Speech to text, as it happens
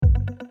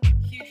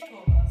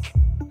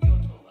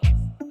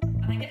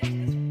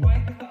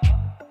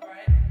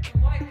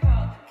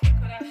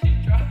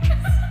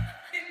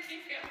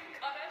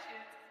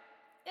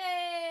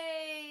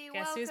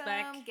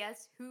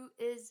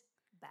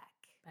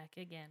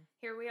again.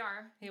 Here we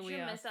are. Here Did we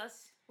you are. miss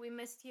us? We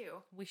missed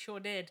you. We sure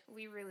did.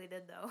 We really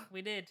did, though.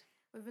 We did.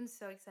 We've been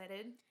so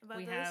excited about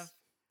We this. have.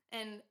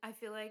 And I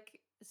feel like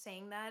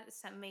saying that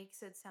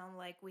makes it sound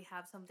like we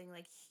have something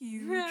like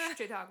huge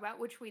to talk about,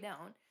 which we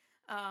don't.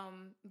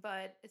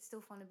 But it's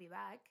still fun to be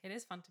back. It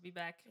is fun to be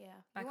back. Yeah.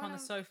 Back on the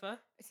sofa.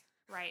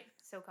 Right.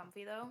 So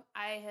comfy, though.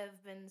 I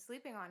have been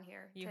sleeping on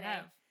here You today.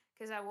 have.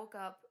 Because I woke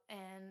up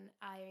and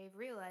I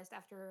realized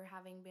after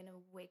having been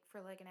awake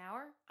for like an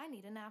hour, I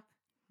need a nap.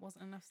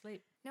 Wasn't enough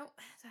sleep. Nope.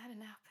 So I had a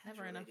nap.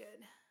 Never really enough.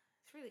 Good.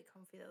 It's really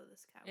comfy, though,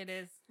 this couch. It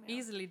is. Yeah.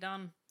 Easily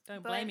done.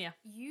 Don't blame you.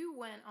 You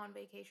went on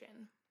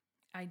vacation.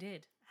 I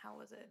did. How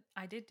was it?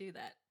 I did do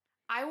that.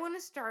 I want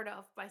to start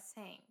off by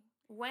saying,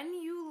 when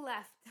you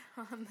left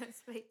on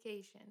this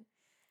vacation,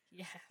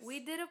 Yes. we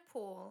did a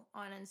poll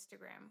on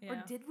Instagram. Yeah.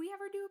 Or did we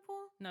ever do a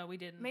poll? No, we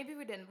didn't. Maybe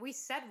we didn't. We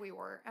said we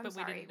were. I'm But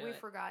we sorry. didn't do We it.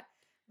 forgot.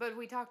 But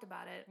we talked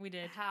about it. We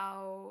did.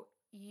 How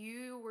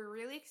you were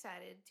really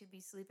excited to be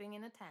sleeping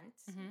in a tent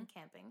Mhm. and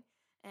camping.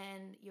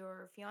 And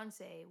your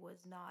fiance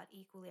was not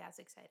equally as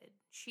excited.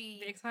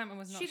 The excitement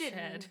was not She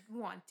shared. didn't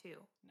want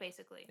to,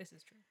 basically. This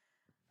is true.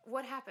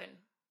 What happened?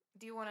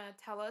 Do you want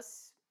to tell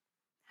us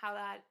how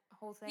that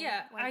whole thing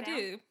Yeah, went I down?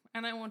 do.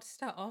 And I want to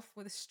start off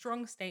with a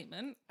strong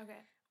statement, Okay.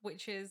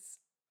 which is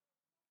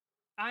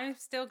I'm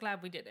still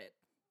glad we did it.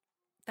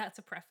 That's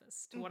a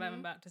preface to what I'm Mhm.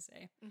 about to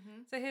say.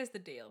 Mm-hmm. So here's the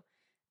deal.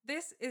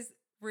 This is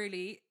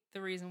really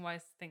the reason why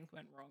things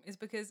went wrong, is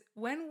because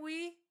when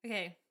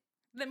okay,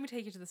 let me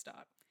take you to the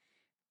start.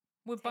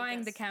 We're Take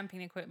buying the us.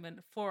 camping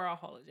equipment for our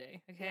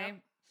holiday, okay?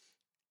 Yep.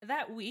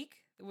 That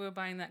week that we were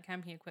buying that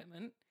camping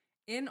equipment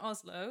in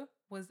Oslo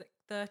was like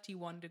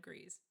 31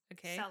 degrees,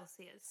 okay?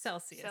 Celsius.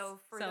 Celsius. So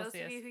for those of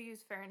Celsius. you who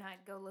use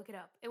Fahrenheit, go look it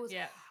up. It was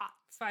Yeah. hot.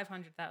 It's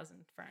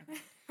 500,000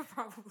 Fahrenheit.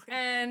 Probably.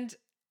 And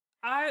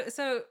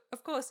so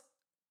of course,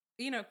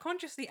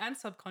 consciously and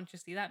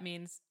subconsciously, that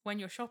means when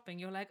you're shopping,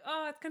 you're like,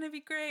 oh, it's going to be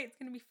great. It's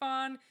going to be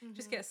fun.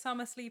 Just Mhm. get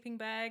summer sleeping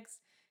bags,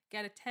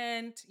 get a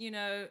tent,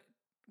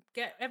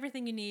 get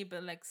everything you need,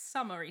 but like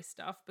summery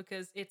stuff,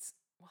 because it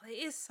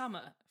is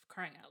summer, for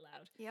crying out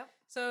loud. Yep.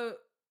 So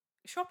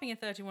shopping at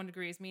 31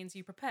 degrees means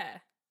you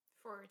prepare.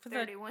 For For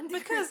 31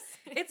 degrees. Because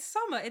it's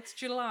summer, it's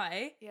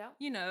July, Yeah.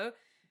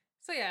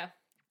 So yeah,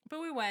 but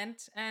we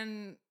went,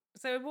 and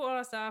so we bought all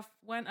our stuff,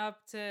 went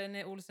up to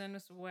near Alderson,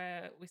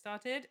 where we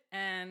started,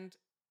 and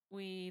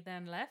we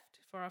then left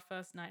for our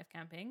first night of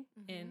camping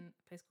in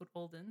a place called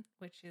Alden,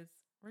 which is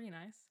really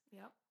nice.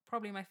 Yep.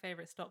 Probably my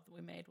favorite stop that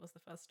we made was the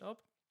first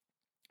stop.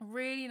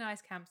 Really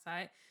nice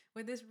campsite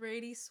with this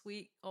really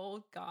sweet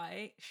old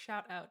guy.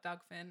 Shout out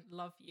Dougfin,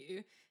 love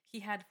you. He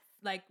had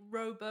like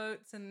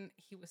rowboats and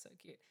he was so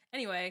cute.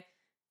 Anyway,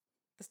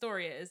 the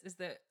story is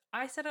that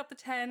I set up the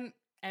tent.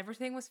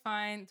 Everything was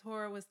fine.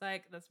 Tora was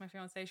like, that's my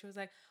fiance. She was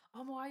like,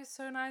 oh, why you're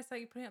so nice. Like,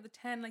 you're putting up the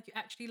tent. Like, you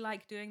actually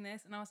like doing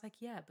this. And I was like,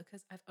 yeah,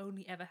 because I've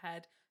only ever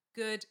had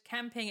good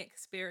camping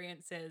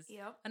experiences.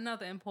 Yep.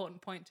 Another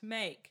important point to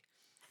make.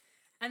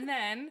 And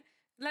then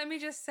let me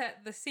just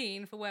set the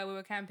scene for where we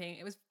were camping.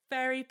 It was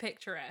very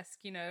picturesque,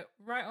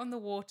 right on the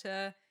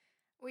water.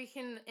 We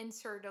can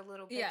insert a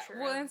little picture. Yeah,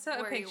 we'll of insert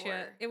a where you picture.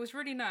 were. It was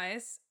really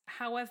nice.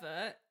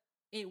 However,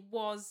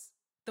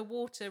 the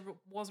water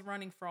was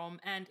running from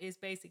and is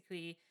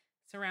basically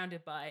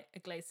surrounded by a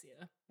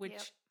glacier,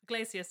 which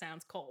glacier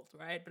sounds cold,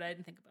 right? But I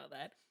didn't think about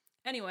that.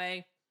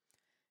 Anyway,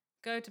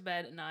 go to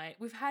bed at night.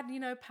 We've had,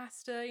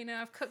 pasta,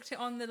 I've cooked it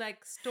on the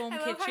storm I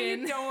kitchen. love how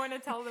you don't want to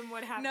tell them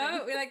what happened.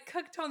 No, we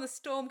cooked on the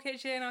storm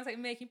kitchen. I was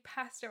making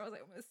pasta. I was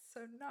like, it was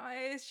so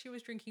nice. She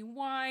was drinking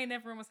wine.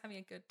 Everyone was having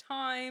a good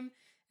time.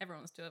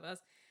 Everyone was two of us.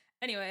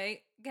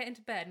 Anyway, get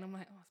into bed and I'm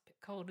like, oh, it's a bit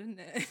cold, isn't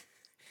it?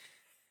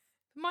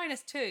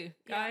 -2,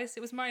 guys.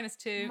 It was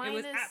 -2. It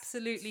was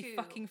absolutely -2.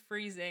 fucking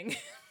freezing.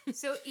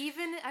 So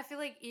I feel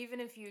like even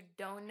if you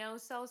don't know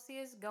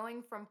Celsius,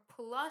 going from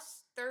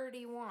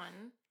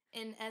 +31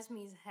 in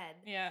Esme's head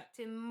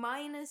to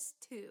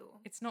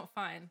 -2. It's not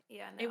fine.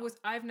 Yeah, no.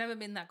 I've never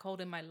been that cold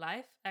in my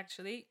life,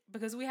 actually,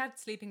 because we had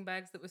sleeping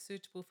bags that were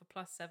suitable for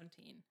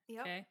 +17.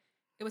 Yep. Okay.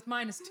 It was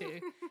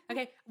 -2.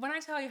 Okay. When I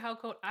tell you how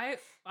cold,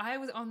 I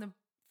was on the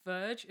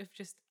verge of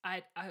just,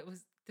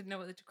 didn't know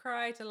whether to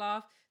cry, to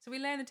laugh. So we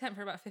lay in the tent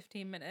for about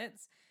 15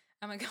 minutes.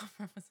 And my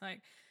girlfriend was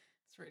like,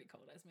 it's really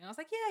cold, Esme. I was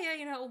like, yeah,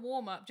 it'll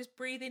warm up. Just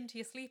breathe into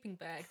your sleeping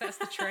bag. That's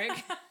the trick.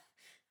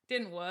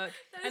 Didn't work.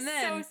 That And is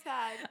then so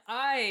sad.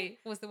 I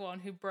was the one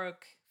who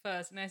broke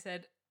first. And I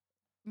said,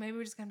 maybe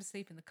we're just going to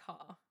sleep in the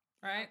car.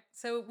 Right? Yeah.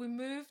 So we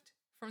moved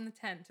from the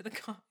tent to the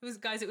car.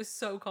 It was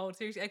so cold.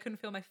 Seriously, I couldn't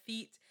feel my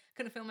feet.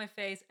 Couldn't feel my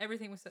face.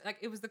 Everything was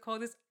it was the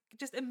coldest.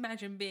 Just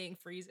imagine being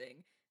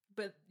freezing.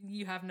 But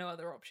you have no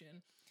other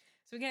option.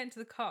 So we get into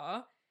the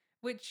car,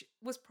 which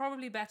was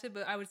probably better,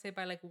 but I would say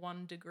by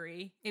 1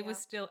 degree. It was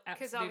still absolutely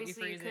Because obviously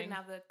freezing. you couldn't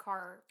have the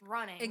car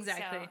running.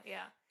 Exactly. So,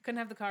 yeah. Couldn't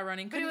have the car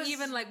running. But it Couldn't was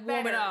even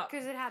warm it up.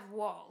 because it had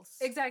walls.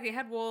 Exactly. It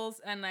had walls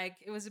and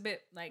it was a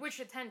bit Which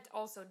a tent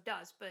also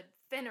does, but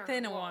thinner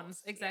ones.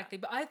 walls. Exactly.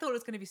 But I thought it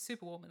was going to be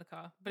super warm in the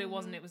car, but it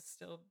wasn't. It was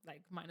still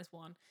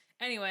 -1.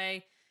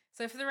 Anyway,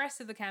 So for the rest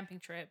of the camping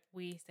trip,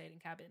 we stayed in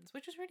cabins,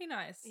 which was really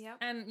nice. Yep.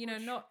 And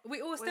we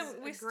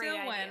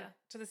still went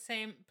to the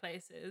same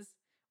places,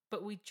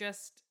 but we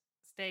just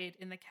stayed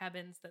in the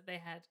cabins that they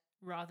had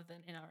rather than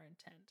in our own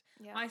tent.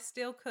 Yep. I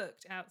still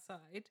cooked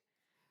outside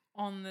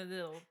on the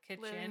little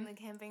kitchen. Living the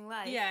camping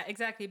life. Yeah,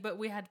 exactly. But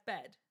we had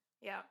bed.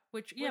 Yeah.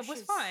 Which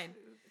was fine.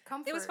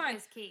 Comfort it was fine.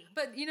 Is key.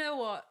 But you know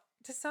what?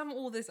 To sum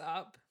all this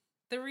up,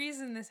 the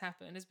reason this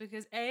happened is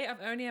because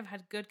I've only ever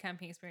had good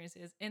camping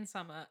experiences in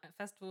summer at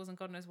festivals and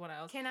God knows what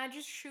else. Can I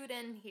just shoot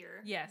in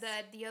here? Yes.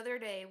 That the other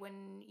day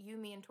when you,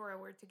 me, and Tora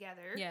were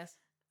together. Yes.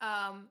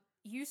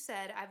 You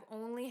said I've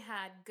only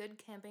had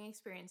good camping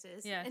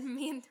experiences. Yes. And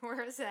me and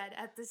Tora said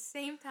at the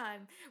same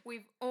time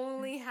we've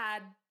only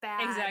had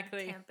bad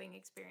camping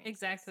experiences.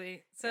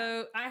 Exactly.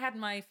 So I had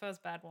my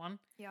first bad one.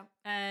 Yeah.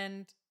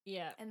 And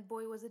yeah. And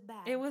boy, was it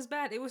bad. It was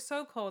bad. It was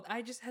so cold.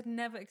 I just had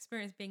never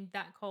experienced being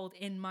that cold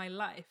in my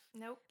life.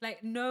 Nope.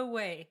 Like, no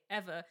way,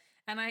 ever.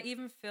 And I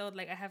even filled,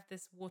 like, I have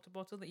this water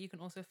bottle that you can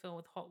also fill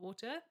with hot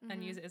water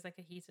and use it as, like,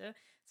 a heater.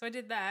 So I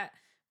did that,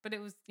 but it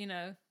was,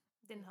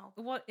 didn't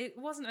help. It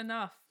wasn't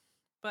enough.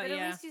 But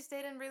at least you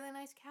stayed in really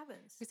nice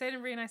cabins. We stayed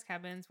in really nice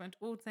cabins, went to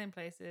all the same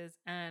places,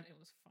 and it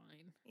was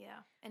fine. Yeah.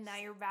 And now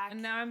you're back.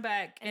 And now I'm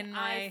back. And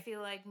I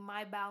feel like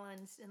my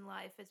balance in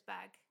life is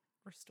back.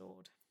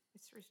 Restored.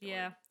 It's restored.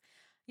 Yeah.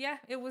 Yeah,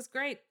 it was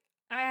great.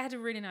 I had a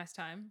really nice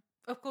time.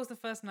 Of course, the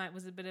first night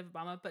was a bit of a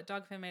bummer, but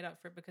Dogfin made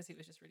up for it because he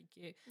was just really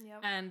cute.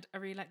 Yep. And I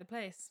really liked the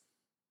place.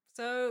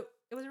 So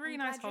it was a really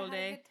nice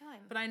holiday. Had a good time.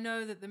 But I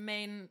know that the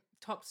main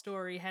top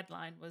story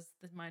headline was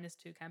the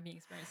 -2 camping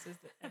experiences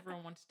that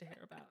everyone wanted to hear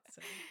about.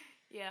 So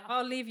yeah,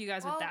 I'll leave you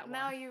guys with that one.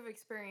 Now you've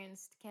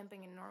experienced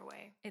camping in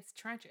Norway. It's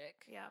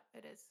tragic. Yeah,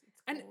 it is. It's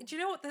cool. And do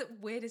you know what the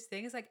weirdest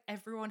thing is? Like,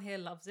 everyone here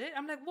loves it.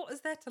 I'm like, what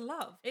is there to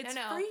love? It's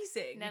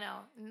freezing.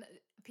 No.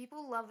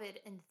 People love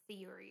it in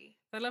theory.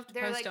 They love to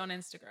post it on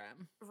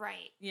Instagram.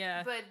 Right.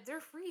 Yeah. But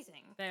they're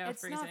freezing.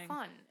 It's freezing. Not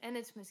fun. And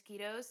it's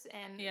mosquitoes.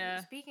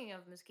 And speaking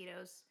of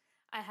mosquitoes,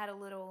 I had a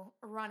little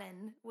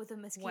run-in with a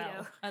mosquito.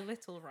 Well, a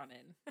little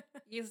run-in.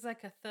 It was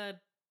like a third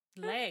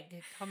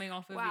leg coming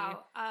off of you.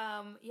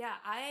 Wow. Yeah,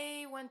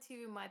 I went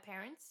to my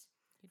parents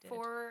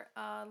for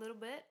a little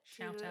bit.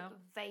 Shout out.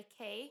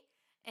 Vacay.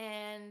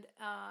 And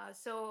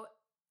so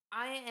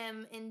I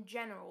am, in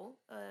general,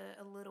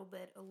 a little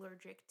bit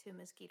allergic to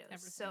mosquitoes.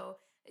 Everything. So,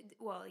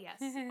 well, yes.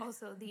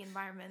 Also, the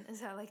environment,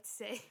 as I like to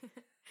say.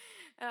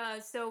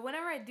 So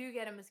whenever I do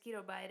get a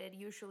mosquito bite, it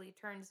usually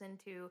turns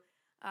into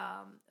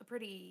a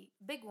pretty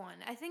big one.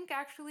 I think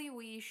actually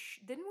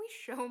didn't we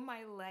show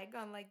my leg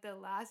on like the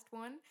last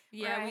one?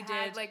 Yeah, we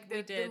did.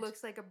 We did. It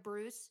looks like a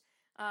bruise.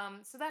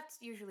 So that's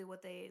usually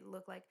what they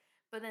look like.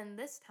 But then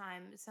this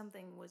time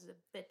something was a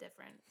bit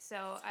different.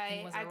 So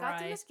I got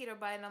the mosquito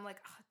bite and I'm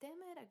like, oh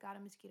damn it, I got a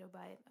mosquito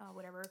bite.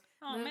 Whatever.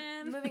 Oh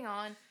man. Moving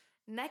on.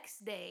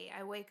 Next day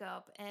I wake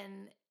up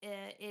and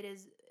it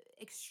is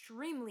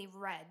extremely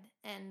red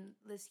and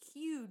this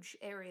huge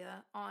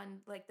area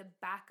on like the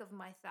back of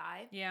my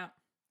thigh. Yeah.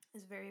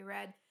 Is very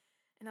red.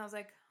 And I was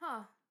like,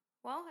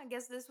 well, I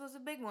guess this was a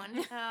big one.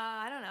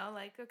 I don't know,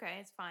 like, okay,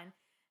 it's fine.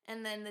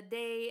 And then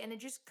it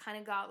just kind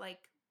of got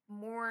like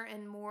more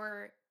and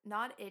more,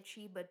 not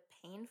itchy, but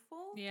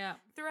painful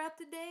throughout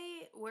the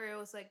day, where it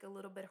was like a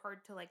little bit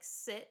hard to like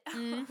sit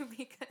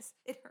because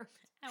it hurt.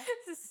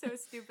 This is so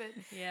stupid.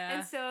 Yeah.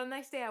 And so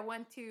next day I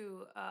went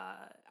to,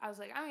 I was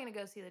like, I'm going to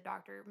go see the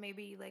doctor.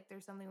 Maybe like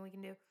there's something we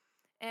can do.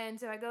 And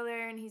so I go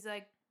there and he's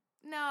like,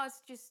 no,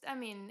 it's just,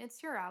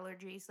 it's your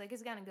allergies. Like,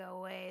 it's gonna go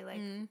away.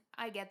 Like,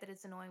 I get that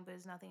it's annoying, but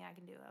there's nothing I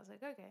can do. I was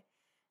like, okay.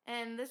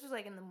 And this was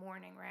like in the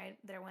morning, right?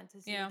 That I went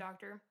to see the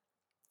doctor.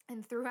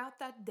 And throughout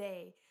that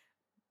day,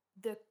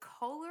 the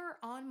color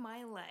on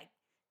my leg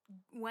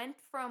went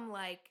from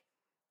like,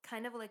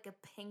 kind of like a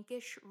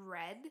pinkish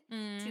red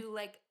to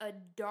like a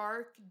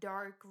dark,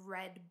 dark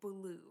red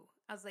blue.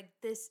 I was like,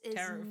 this is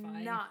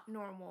not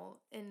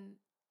normal in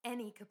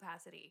any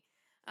capacity.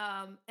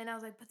 And I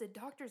was like, but the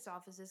doctor's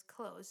office is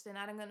closed and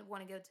I don't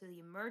want to go to the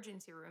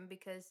emergency room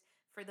because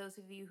for those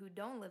of you who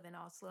don't live in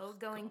Oslo,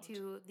 going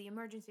to the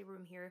emergency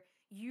room here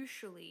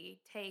usually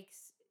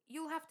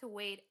you'll have to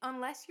wait,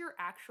 unless you're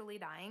actually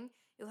dying,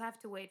 you'll have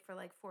to wait for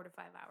like 4 to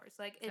 5 hours.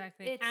 Like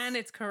exactly. And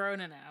it's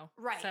Corona now.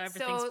 Right. So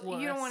everything's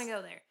worse. You don't want to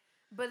go there.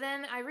 But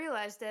then I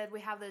realized that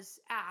we have this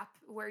app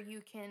where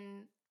you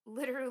can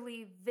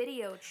literally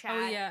video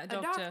chat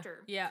a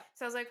doctor. Yeah.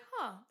 So I was like,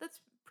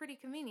 that's pretty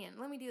convenient.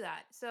 Let me do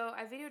that. So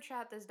I video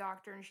chat this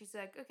doctor and she's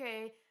like,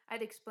 okay.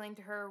 I'd explained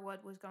to her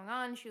what was going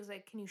on. She was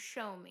like, can you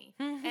show me?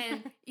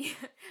 And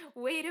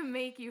way to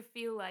make you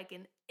feel like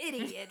an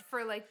idiot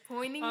for like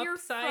pointing your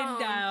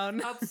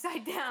phone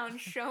upside down,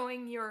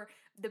 showing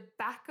the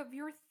back of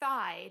your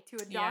thigh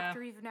to a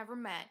doctor you've never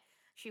met.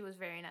 She was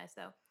very nice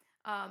though.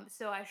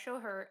 So I show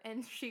her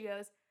and she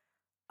goes,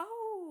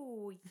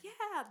 oh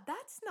yeah,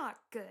 that's not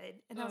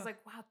good. And I was like,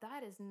 wow,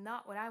 that is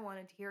not what I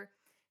wanted to hear.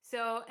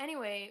 So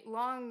anyway,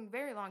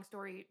 very long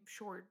story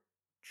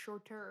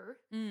shorter.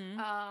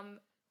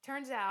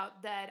 Turns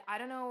out that I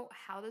don't know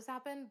how this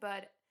happened,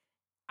 but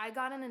I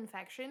got an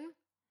infection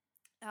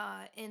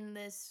in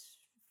this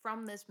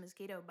from this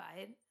mosquito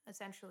bite,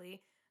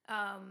 essentially,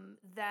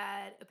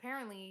 that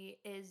apparently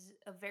is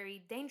a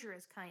very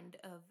dangerous kind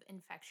of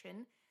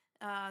infection.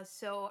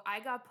 So I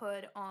got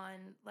put on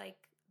like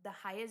the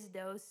highest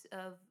dose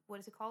of what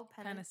is it called?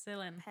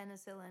 Penicillin.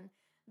 Penicillin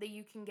that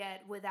you can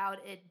get without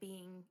it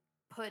being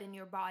put in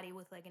your body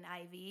with like an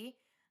IV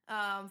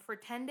for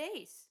 10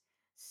 days.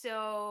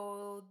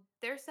 So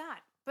there's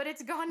that. But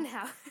it's gone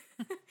now.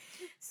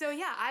 So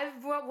yeah,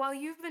 while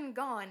you've been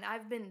gone,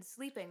 I've been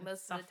sleeping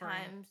most of the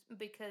times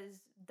because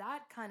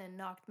that kind of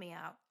knocked me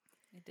out.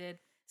 It did.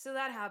 So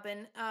that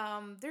happened.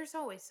 There's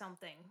always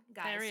something,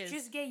 guys. There is.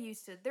 Just get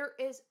used to it. There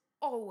is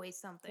always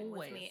something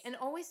with me, and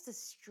always the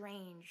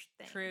strange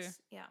things. True.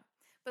 Yeah.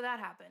 But that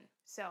happened.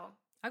 So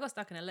I got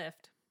stuck in a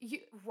lift.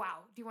 Wow.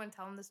 Do you want to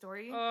tell them the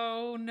story?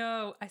 Oh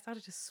no. I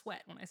started to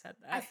sweat when I said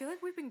that. I feel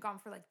like we've been gone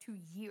for like 2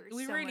 years.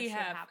 We so really much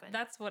have. Happened.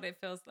 That's what it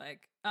feels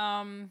like.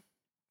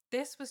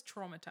 This was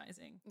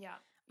traumatizing. Yeah.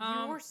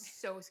 You were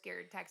so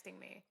scared texting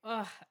me.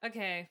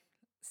 Okay.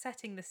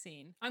 Setting the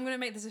scene. I'm going to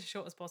make this as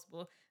short as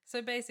possible.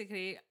 So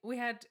basically,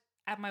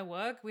 at my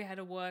work, we had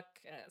a work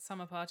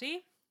summer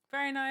party.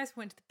 Very nice.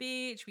 Went to the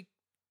beach. We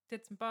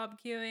did some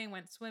barbecuing,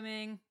 went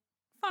swimming.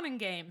 Fun and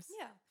games.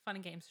 Yeah. Fun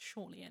and games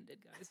shortly ended,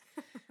 guys.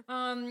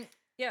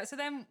 Yeah, so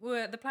then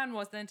the plan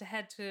was then to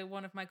head to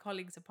one of my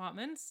colleagues'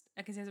 apartments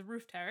because he has a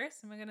roof terrace,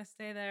 and we're going to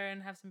stay there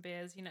and have some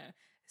beers,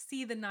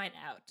 see the night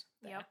out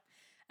there. Yep.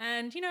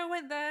 And,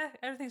 went there.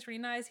 Everything's really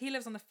nice. He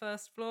lives on the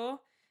first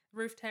floor.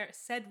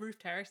 Said roof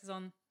terrace is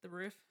on the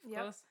roof, of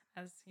course,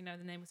 as, the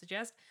name would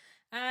suggest.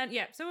 And,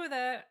 yeah, so we were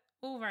there,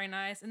 all very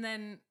nice. And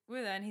then we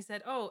were there, and he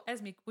said, oh,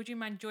 Esme, would you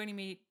mind joining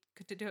me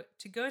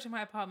to go to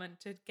my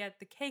apartment to get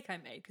the cake I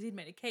made? Because he'd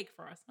made a cake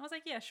for us. And I was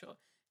like, yeah, sure.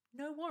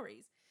 No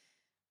worries.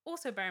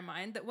 Also, bear in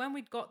mind that when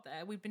we'd got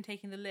there, we'd been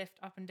taking the lift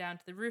up and down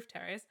to the roof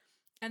terrace.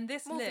 And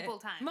this multiple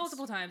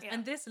times. Yeah.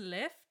 And this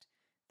lift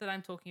that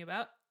I'm talking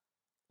about,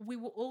 we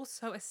were all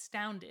so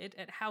astounded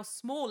at how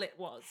small it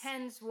was.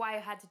 Hence why I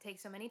had to take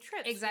so many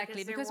trips.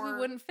 Exactly, because we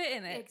wouldn't fit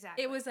in it.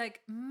 Exactly. It was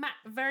like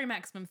very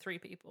maximum 3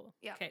 people.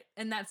 Yeah. Okay,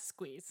 and that's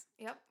squeeze.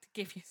 Yep. To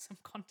give you some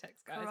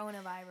context, guys.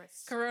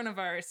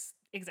 Coronavirus.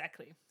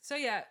 Exactly. So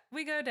yeah,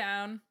 we go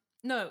down.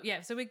 No,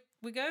 yeah, so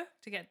we go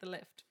to get the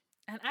lift.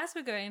 And as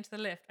we're going into the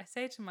lift, I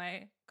say to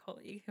my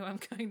colleague who I'm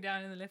going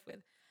down in the lift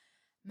with,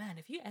 man,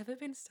 have you ever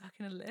been stuck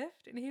in a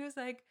lift? And he was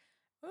like,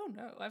 oh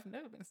no, I've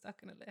never been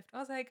stuck in a lift. I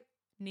was like,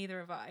 neither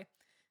have I.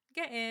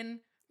 Get in,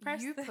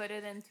 put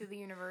it into the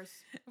universe.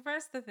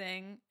 Press the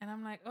thing, and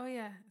I'm like, oh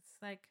yeah,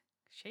 it's like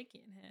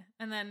shaky in here.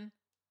 And then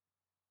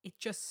it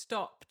just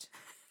stopped.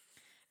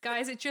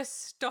 Guys, it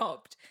just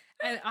stopped.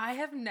 And I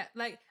have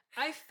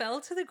I fell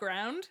to the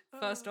ground,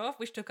 first off,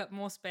 which took up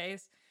more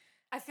space.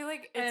 I feel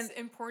like it's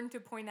important to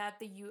point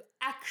out that you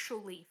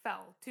actually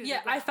fell to the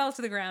ground. Yeah, I fell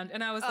to the ground,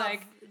 and I was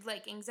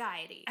like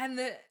anxiety. And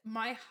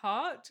my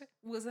heart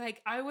was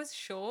like, I was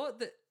sure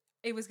that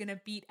it was going to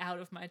beat out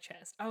of my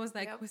chest. I was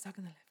like, we're stuck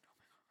in the lift. Oh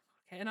my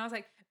God. Okay. And I was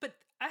like, but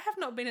I have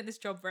not been at this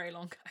job very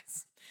long,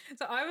 guys.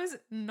 So I was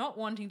not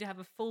wanting to have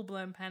a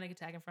full-blown panic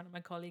attack in front of my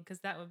colleague because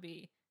that would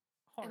be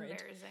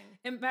horrid.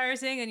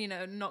 Embarrassing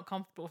and, not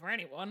comfortable for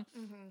anyone.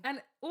 Mm-hmm.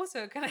 And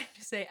also, can I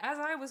just say, as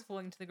I was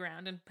falling to the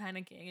ground and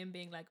panicking and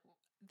being like,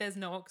 there's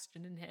no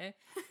oxygen in here,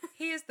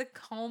 he is the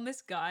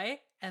calmest guy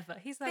ever.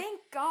 He's like,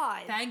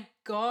 thank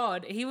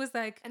God. He was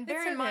like, and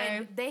bear in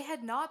mind, they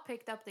had not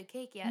picked up the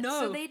cake yet. No,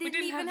 so they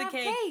didn't even have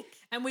cake.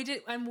 And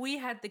we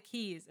had the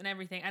keys and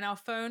everything. And our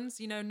phones,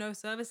 no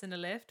service in the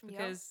lift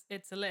because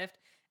it's a lift.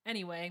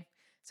 Anyway,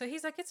 so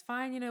he's like, it's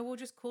fine, we'll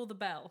just call the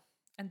bell.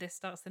 And this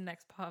starts the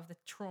next part of the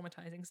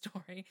traumatizing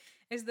story,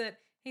 is that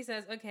he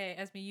says, okay,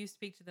 Esme, you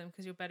speak to them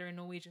because you're better in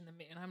Norwegian than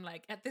me. And I'm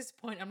like, at this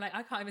point,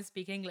 I can't even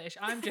speak English.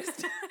 I'm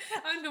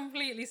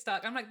completely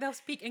stuck. I'm like, they'll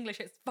speak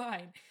English. It's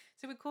fine.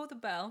 So we call the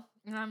bell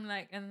and I'm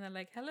like, and they're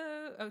like,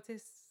 hello,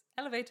 Otis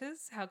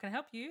Elevators. How can I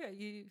help you? Are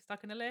you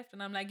stuck in a lift?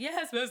 And I'm like,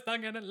 yes, we're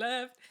stuck in a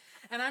lift.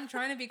 And I'm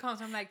trying to be calm.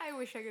 So I'm like, I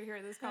wish I could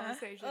hear this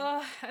conversation.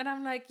 And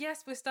I'm like,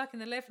 yes, we're stuck in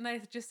the lift. And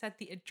I just said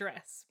the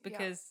address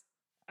because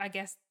I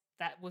guess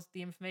that was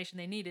the information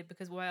they needed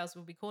because why else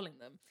would we be calling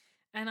them?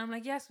 And I'm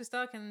like, yes, we're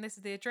stuck and this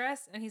is the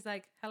address. And he's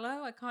like,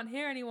 hello, I can't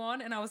hear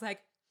anyone. And I was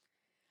like,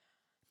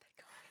 they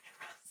can't hear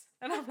us.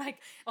 And I'm like,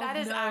 that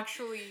is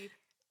actually...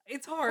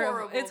 It's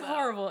horrible. It's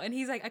horrible. And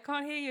he's like, I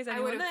can't hear you. Is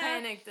anyone I would have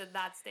there? panicked at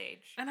that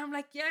stage. And I'm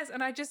like, yes.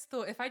 And I just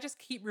thought if I just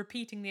keep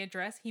repeating the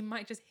address, he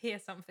might just hear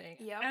something.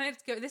 Yep.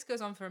 And this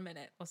goes on for a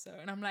minute or so.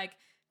 And I'm like,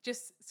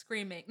 just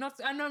screaming. No,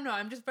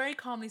 I'm just very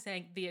calmly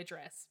saying the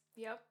address.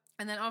 Yep.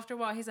 And then after a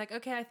while, he's like,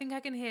 okay, I think I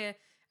can hear.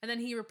 And then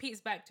he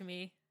repeats back to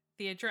me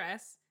the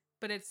address,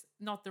 but it's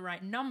not the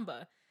right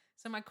number.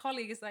 So my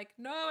colleague is like,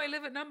 no, I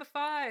live at number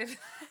 5.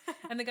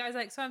 And the guy's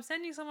like, so I'm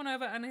sending someone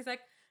over. And he's like,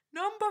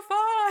 number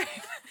 5.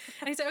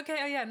 And he's like, okay,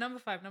 oh yeah, number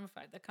 5,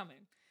 they're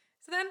coming.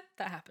 So then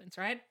that happens,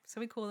 right?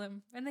 So we call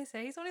him and they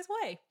say he's on his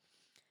way.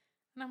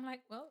 And I'm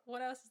like, well,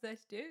 what else is there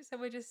to do? So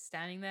we're just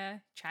standing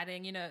there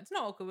chatting, it's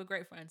not awkward, we're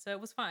great friends. So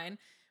it was fine.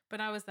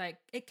 But I was like,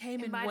 it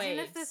came in waves. Imagine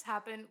if this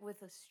happened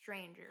with a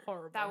stranger.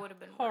 Horrible. That would have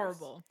been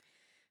horrible. Worse.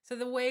 So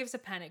the waves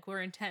of panic were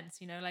intense,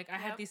 you know, like I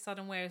had Yep. these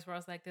sudden waves where I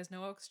was like, there's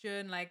no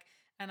oxygen, like,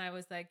 and I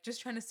was like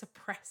just trying to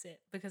suppress it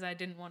because I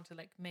didn't want to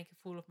like make a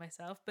fool of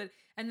myself.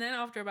 And then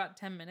after about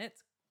 10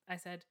 minutes, I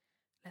said,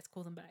 let's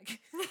call them back.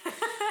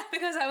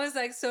 Because I was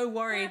like so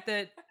worried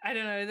that, I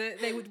don't know, that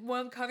they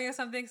weren't coming or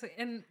something. So,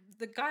 and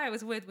the guy I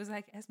was with was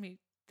like, Esme,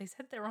 they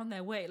said they're on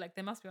their way. Like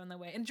they must be on their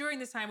way. And during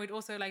this time, we'd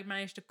also like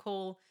managed to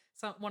call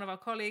one of our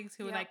colleagues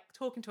who were like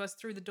talking to us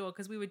through the door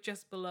because we were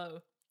just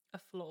below a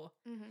floor.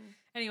 Mm-hmm.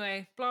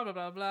 Anyway, blah, blah,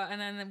 blah, blah. And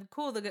then we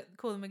call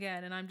them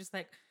again. And I'm just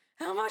like,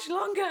 how much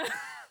longer?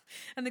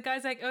 And the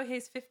guy's like, oh,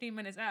 he's 15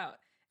 minutes out.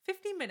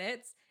 15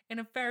 minutes in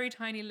a very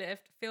tiny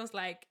lift feels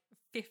like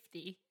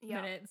 50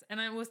 minutes.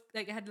 And I was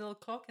like, I had a little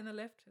clock in the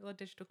lift, a little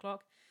digital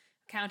clock,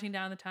 counting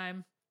down the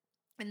time.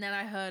 And then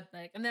I heard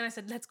and then I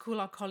said, let's call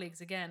our colleagues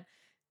again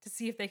to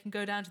see if they can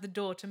go down to the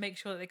door to make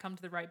sure that they come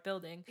to the right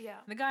building. Yeah.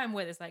 And the guy I'm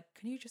with is like,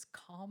 can you just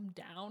calm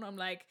down? I'm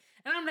like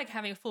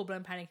having a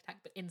full-blown panic attack,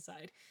 but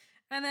inside.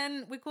 And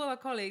then we call our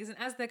colleagues, and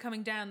as they're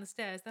coming down the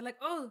stairs, they're like,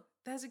 oh,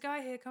 there's a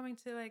guy here coming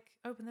to like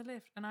open the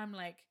lift. And I'm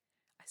like,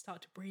 I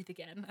start to breathe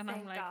again. And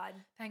I'm like,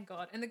 thank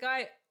God. And the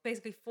guy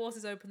basically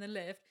forces open the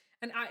lift.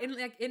 And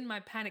in my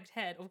panicked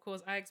head, of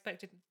course, I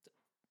expected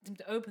him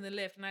to open the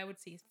lift and I would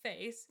see his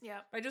face.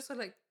 Yeah. But I just saw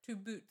like 2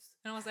 boots.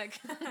 And I was like,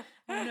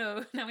 oh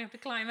no, now we have to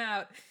climb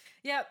out.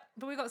 Yeah,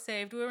 but we got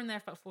saved. We were in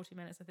there for about 40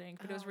 minutes, I think.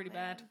 But it was really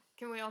bad.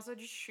 Can we also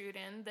just shoot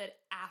in that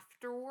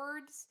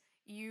afterwards,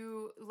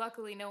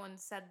 luckily no one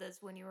said this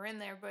when you were in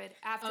there, but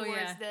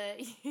afterwards that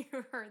you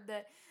heard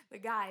that the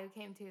guy who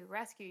came to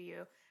rescue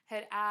you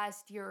had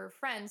asked your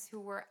friends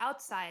who were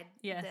outside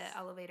the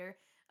elevator,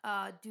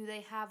 do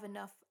they have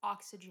enough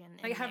oxygen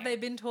in like, have there? they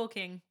been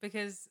talking?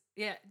 Because,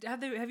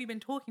 have you been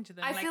talking to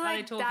them? I feel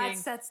like that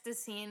sets the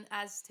scene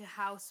as to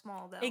how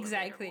small the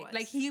elevator was.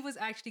 Like, he was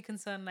actually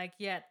concerned, like,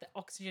 the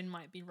oxygen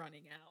might be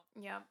running out.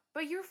 Yeah,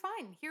 but you're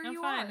fine. I'm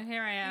fine.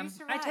 Here I am.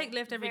 I take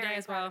Lyft every day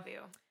as well. Of you.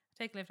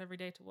 I take Lyft every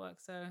day to work,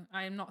 so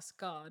I am not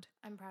scarred.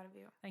 I'm proud of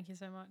you. Thank you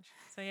so much.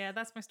 So,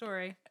 that's my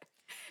story.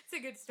 It's a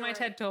good story. My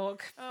TED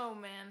Talk. Oh,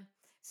 man.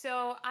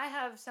 So I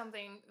have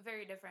something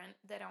very different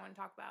that I want to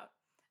talk about.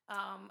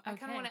 I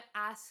kind of want to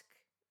ask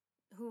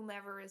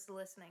whomever is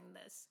listening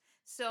this.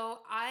 So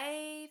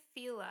I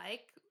feel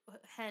like,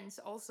 hence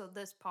also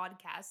this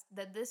podcast,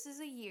 that this is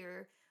a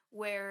year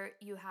where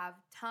you have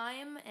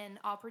time and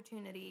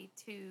opportunity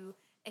to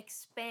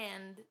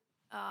expand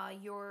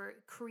your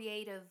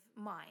creative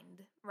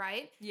mind,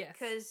 right? Yes.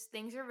 Because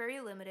things are very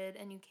limited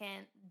and you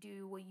can't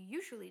do what you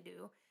usually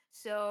do.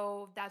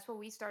 So that's why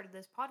we started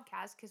this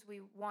podcast, because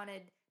we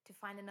wanted to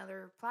find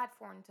another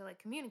platform to like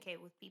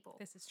communicate with people.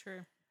 This is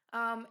true.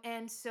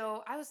 And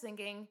so I was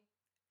thinking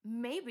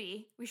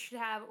maybe we should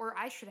have, or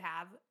I should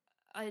have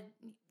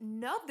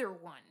another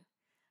one.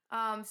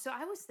 So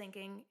I was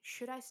thinking,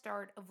 should I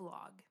start a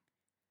vlog?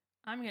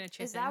 I'm going to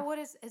chip in. Is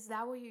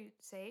that what you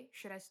say?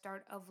 Should I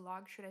start a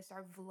vlog? Should I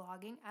start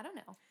vlogging? I don't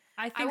know.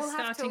 I think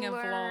starting a vlog. I will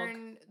have to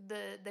learn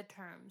the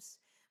terms.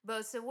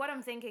 But so what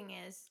I'm thinking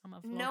is,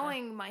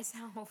 knowing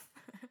myself,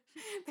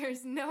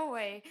 there's no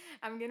way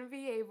I'm going to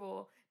be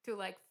able to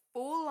like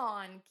full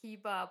on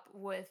keep up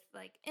with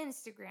like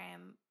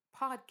Instagram,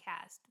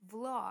 podcast,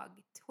 vlog,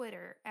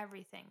 Twitter,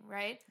 everything,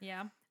 right?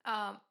 Yeah.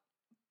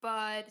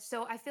 But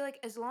so I feel like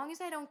as long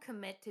as I don't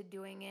commit to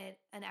doing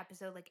an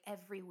episode like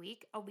every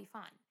week, I'll be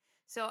fine.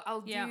 So I'll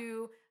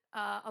do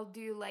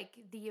like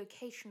the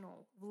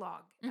occasional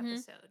vlog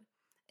episode.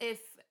 If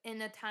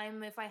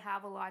I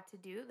have a lot to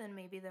do, then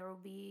maybe there will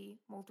be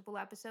multiple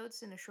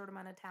episodes in a short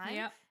amount of time.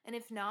 Yep. And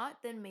if not,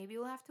 then maybe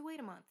we'll have to wait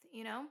a month,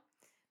 you know?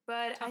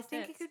 But I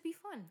think it could be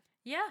fun.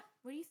 Yeah.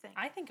 What do you think?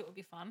 I think it would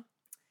be fun.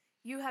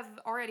 You have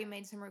already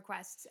made some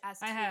requests as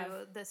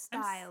to the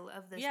style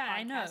of this podcast,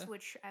 I know.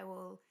 which I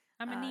will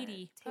I'm a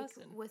needy take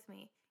person. with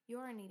me.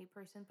 You're a needy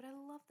person, but I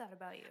love that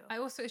about you.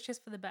 It's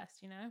just for the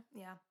best, you know?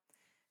 Yeah.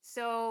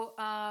 So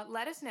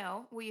let us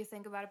know what you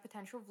think about a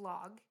potential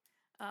vlog.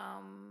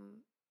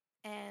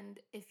 And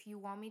if you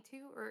want me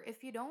to, or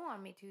if you don't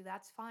want me to,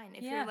 that's fine.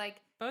 If you're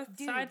like, both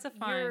sides are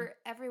fine. You're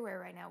everywhere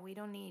right now. We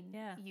don't need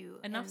you.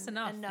 Enough's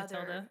enough.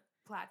 Another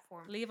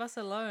platform. Leave us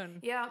alone.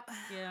 Yeah.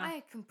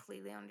 I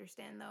completely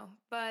understand though.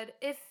 But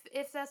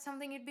if that's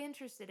something you'd be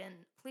interested in,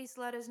 please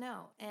let us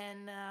know.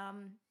 And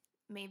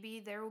maybe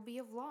there will be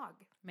a vlog.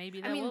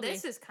 Maybe there will be.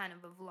 This is kind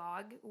of a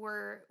vlog.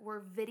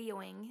 We're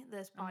videoing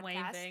this podcast. I'm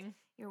waving.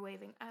 You're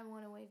waving. I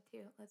want to wave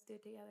too. Let's do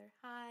it together.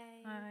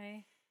 Hi.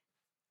 Hi.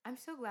 I'm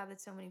so glad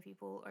that so many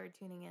people are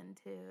tuning in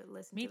to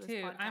listen Me to this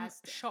too. podcast. I'm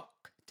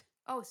shocked.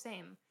 Oh,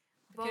 same.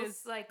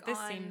 Because both like this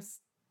on. Seems...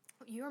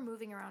 You're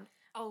moving around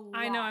a lot.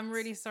 I know. I'm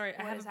really sorry.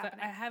 What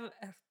I have a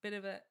bit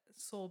of a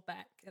sore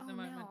back at the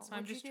moment, no. so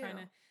I'm just trying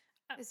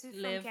to Is it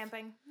live. from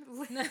camping?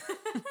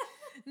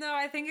 No,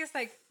 I think it's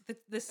like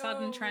the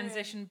sudden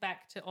transition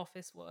back to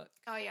office work.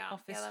 Oh yeah,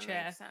 office that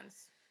chair. Makes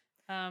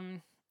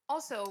sense.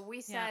 Also,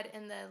 we said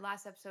in the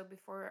last episode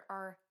before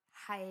our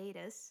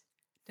hiatus,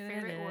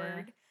 favorite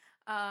word,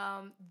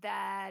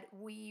 that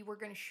we were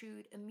going to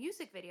shoot a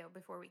music video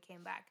before we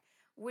came back,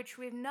 which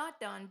we've not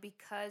done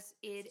because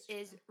it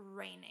is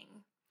raining.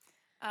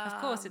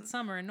 Of course, it's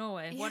summer in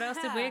Norway. What else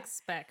did we yeah.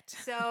 expect?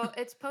 So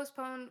it's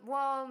postponed.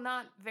 Well,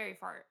 not very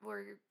far.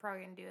 We're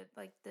probably gonna do it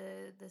like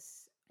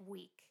this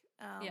week.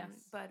 Yes.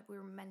 But we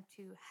were meant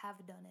to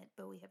have done it,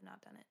 but we have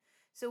not done it.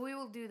 So we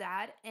will do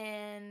that.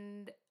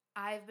 And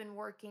I've been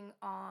working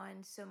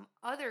on some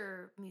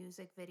other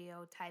music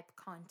video type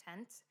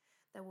content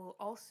that will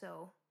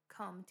also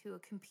come to a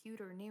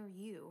computer near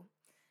you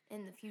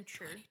in the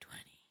future.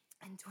 2020.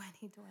 In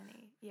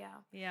 2020, yeah.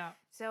 Yeah.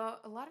 So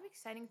a lot of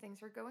exciting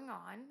things are going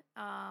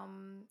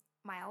on.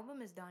 My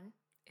album is done.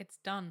 It's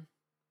done.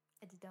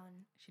 It's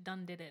done. She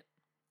done did it.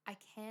 I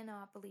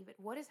cannot believe it.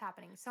 What is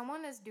happening?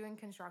 Someone is doing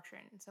construction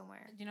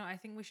somewhere. You know, I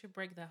think we should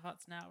break their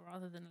hearts now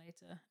rather than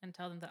later and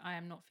tell them that I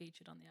am not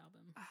featured on the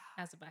album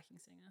as a backing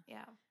singer.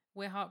 Yeah.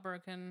 We're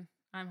heartbroken.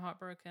 I'm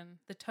heartbroken.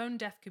 The tone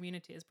deaf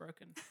community is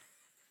broken.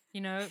 You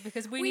know,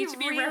 because we need to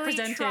be really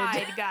represented.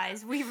 Tried,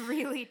 guys. We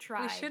really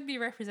tried. We should be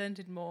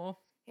represented more.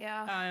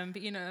 Yeah.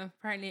 But you know,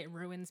 apparently it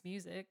ruins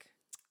music.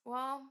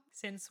 Well,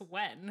 since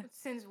when?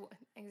 Since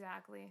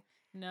exactly?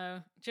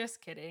 No,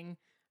 just kidding.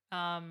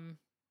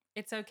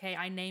 It's okay.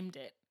 I named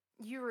it.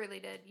 You really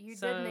did. You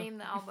did name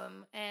the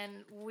album,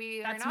 and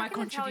we are That's not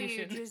going my to tell you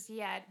contribution. just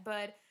yet.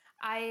 But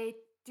I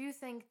do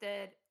think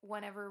that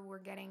whenever we're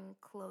getting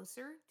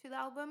closer to the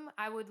album,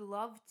 I would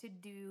love to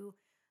do.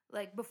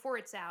 Like before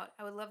it's out,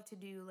 I would love to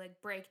do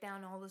like break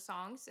down all the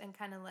songs and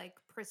kind of like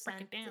present.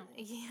 Break it down.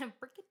 Yeah,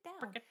 break it down.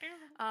 Break it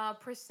down.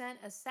 Present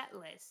a set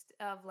list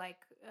of like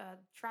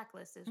track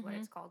list is what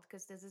it's called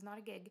because this is not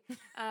a gig.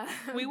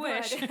 We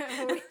wish,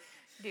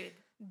 dude.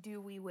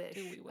 Do we wish?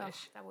 Do we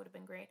wish? Oh, that would have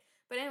been great.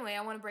 But anyway,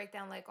 I want to break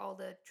down like all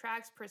the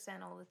tracks,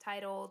 present all the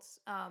titles,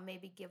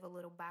 maybe give a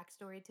little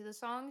backstory to the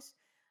songs.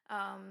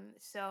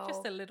 So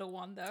just a little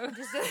one though.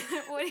 Just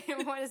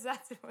what is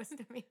that supposed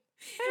to mean?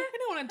 We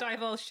don't want to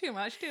divulge too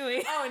much, do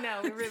we? Oh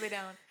no, we really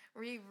don't.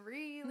 We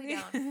really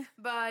don't.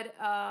 But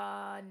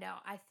no,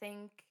 I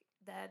think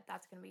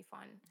that's gonna be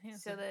fun,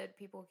 so that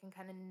people can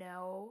kind of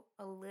know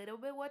a little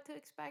bit what to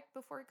expect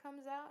before it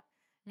comes out.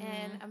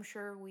 And I'm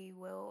sure we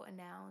will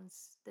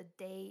announce the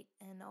date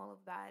and all of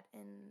that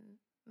in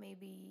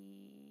maybe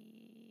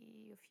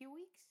a few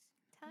weeks.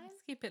 Time?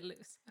 Let's keep it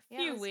loose. A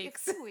few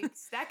weeks. A few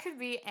weeks. That could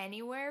be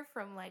anywhere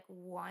from like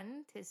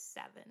 1 to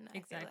 7.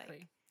 Exactly.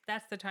 Like.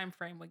 That's the time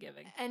frame we're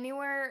giving.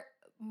 Anywhere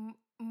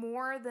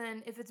more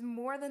than, if it's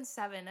more than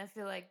 7, I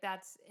feel like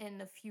that's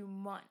in a few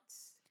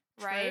months,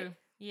 right? True.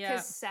 Yeah.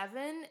 Because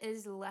 7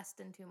 is less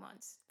than 2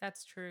 months.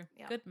 That's true.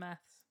 Yeah. Good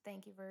maths.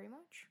 Thank you very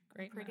much.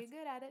 Great. I'm pretty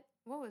good at it.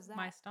 What was that?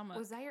 My stomach.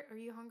 Was that are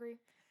you hungry?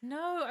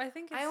 No, I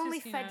think it's I only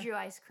just, fed you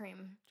ice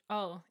cream.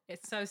 Oh,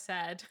 it's so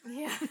sad.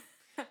 Yeah.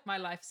 My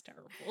life's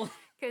terrible.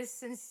 Because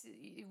since,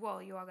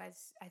 well, you all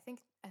guys, I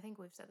think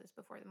we've said this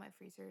before, that my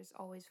freezer is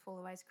always full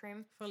of ice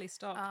cream. Fully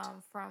stocked.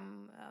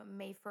 From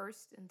May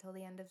 1st until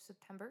the end of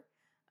September.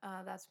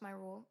 That's my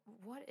rule.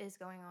 What is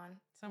going on?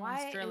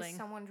 Someone's Why drilling. is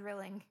someone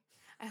drilling?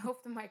 I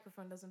hope the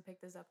microphone doesn't pick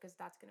this up because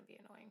that's going to be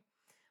annoying.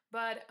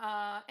 But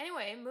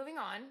anyway, moving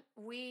on.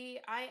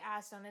 I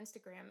asked on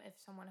Instagram if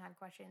someone had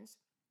questions.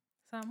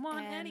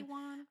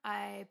 Anyone.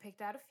 I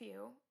picked out a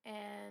few,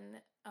 and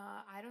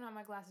I don't have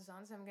my glasses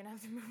on, so I'm gonna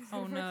have to move a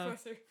little bit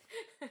closer.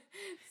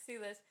 See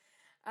this.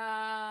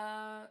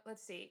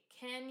 Let's see.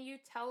 Can you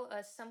tell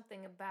us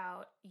something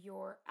about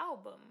your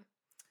album?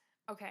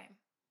 Okay.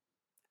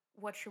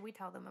 What should we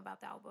tell them about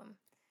the album?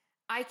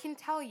 I can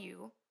tell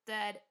you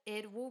that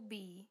it will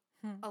be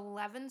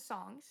 11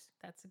 songs.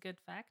 That's a good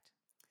fact.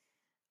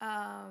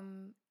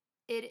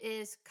 It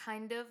is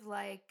kind of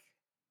like,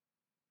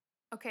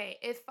 okay,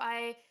 if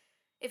I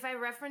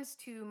reference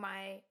to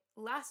my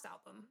last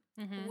album,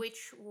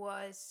 which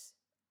was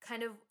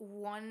kind of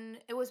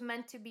it was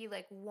meant to be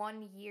like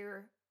 1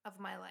 year of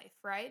my life,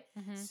 right?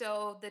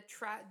 So the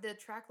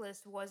track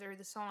list or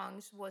the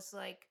songs was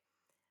like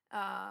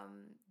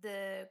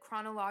the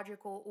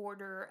chronological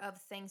order of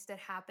things that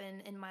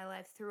happen in my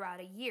life throughout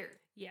a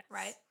year. Yes.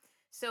 Right?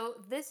 So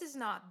this is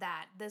not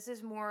that. This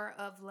is more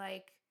of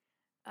like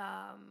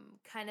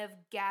kind of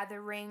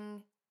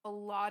gathering a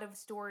lot of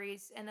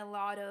stories and a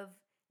lot of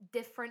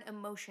different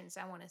emotions,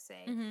 I want to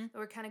say.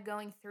 We're kind of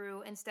going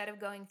through, instead of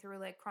going through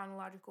like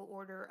chronological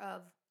order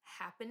of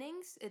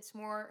happenings, it's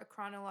more a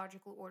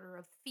chronological order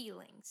of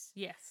feelings.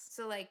 Yes.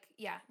 So like,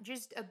 yeah,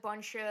 just a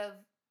bunch of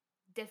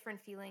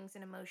different feelings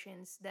and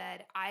emotions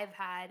that I've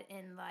had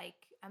in like,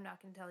 I'm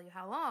not going to tell you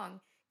how long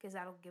because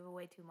that'll give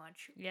away too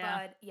much. Yeah.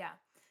 But yeah,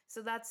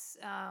 so that's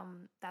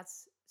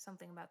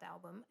something about the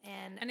album.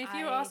 And if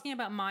you were asking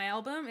about my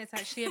album, it's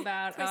actually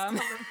about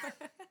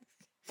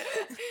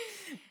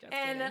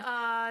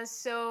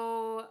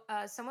so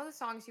some of the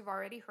songs you've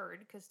already heard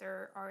because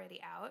they're already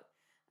out.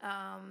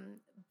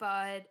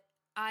 But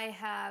I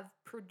have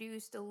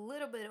produced a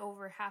little bit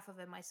over half of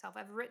it myself.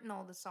 I've written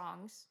all the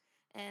songs,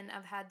 and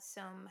I've had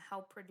some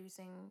help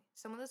producing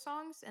some of the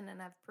songs, and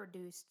then I've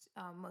produced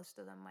most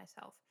of them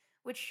myself,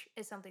 which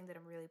is something that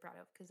I'm really proud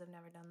of because I've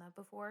never done that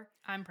before.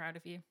 I'm proud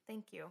of you.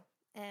 Thank you.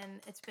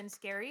 and it's been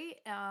scary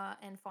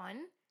and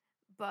fun,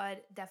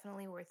 but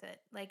definitely worth it.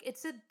 Like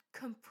it's a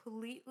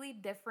completely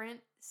different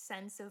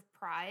sense of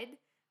pride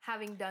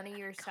having done it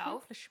yourself,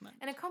 Accomplishment.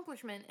 an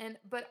accomplishment, and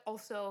but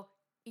also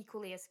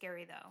equally as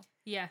scary though,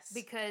 Yes.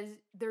 because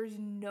there's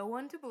no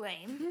one to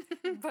blame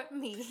but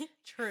me,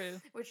 True.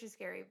 which is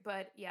scary.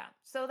 But yeah,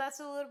 so that's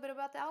a little bit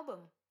about the album,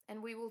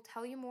 and we will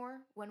tell you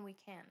more when we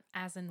can.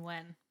 As and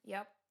when.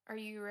 Yep. Are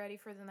you ready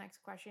for the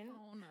next question?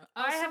 Oh no.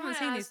 Oh, I haven't someone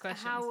seen these asked,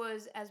 questions. how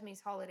was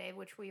Esme's holiday,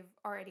 which we've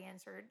already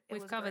answered.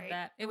 We've was covered great.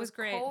 that. It was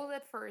great. Cold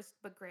at first,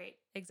 but great.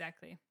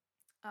 Exactly.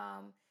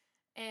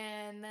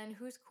 And then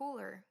who's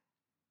cooler?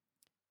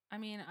 I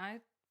mean,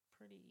 I'm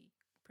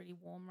pretty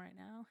warm right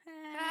now.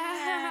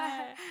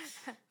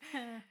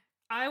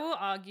 I will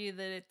argue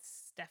that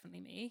it's definitely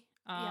me.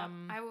 I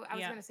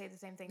was going to say the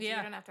same thing, so you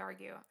don't have to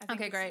argue. I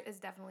think great. It's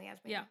definitely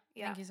Esme. Yeah.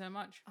 Thank you so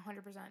much.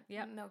 100%.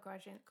 Yeah. No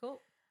question.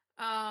 Cool.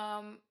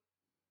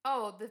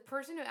 Oh, the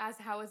person who asked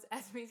how was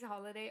Esme's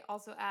holiday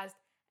also asked,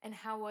 and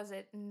how was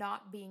it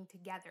not being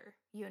together,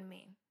 you and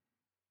me?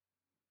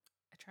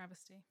 A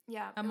travesty.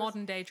 Yeah. A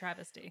modern day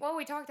travesty. Well,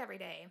 we talked every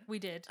day. We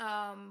did.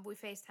 We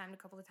FaceTimed a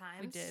couple of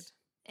times. We did.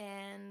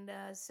 And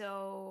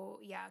so,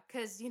 yeah,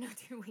 because,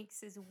 2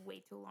 weeks is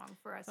way too long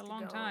for us to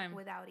go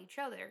without each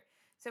other.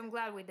 So I'm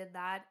glad we did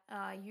that.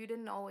 You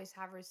didn't always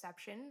have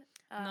reception.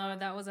 No,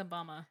 that was a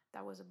bummer.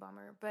 That was a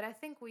bummer. But I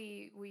think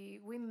we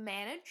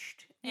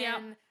managed. Yeah.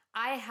 And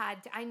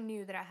I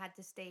knew that I had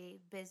to stay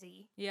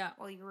busy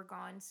while you were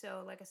gone.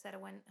 So, like I said, I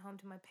went home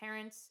to my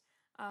parents,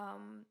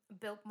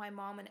 built my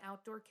mom an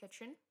outdoor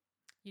kitchen.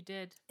 You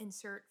did.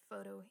 Insert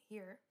photo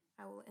here.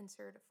 I will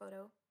insert a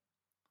photo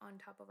on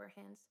top of our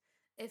hands.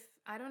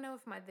 I don't know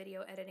if my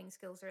video editing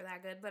skills are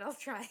that good, but I'll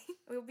try.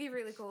 It would be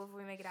really cool if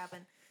we make it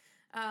happen.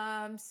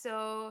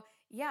 So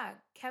yeah,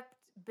 kept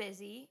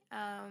busy.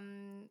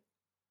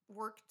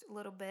 Worked a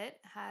little bit,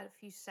 had a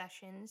few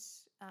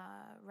sessions,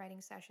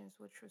 writing sessions,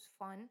 which was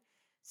fun.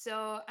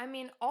 So, I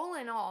mean, all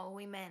in all,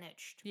 we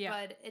managed. Yeah.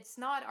 But it's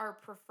not our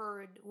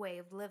preferred way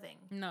of living.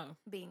 No.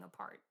 Being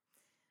apart.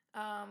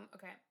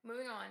 Okay,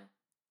 moving on.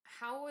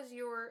 How was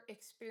your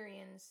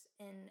experience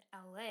in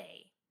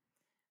LA?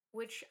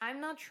 Which I'm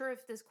not sure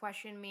if this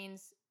question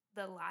means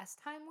the last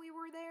time we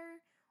were there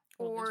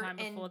or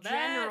in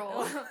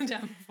general. The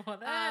time before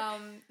that.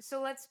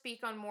 So let's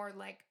speak on more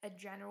like a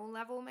general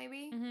level,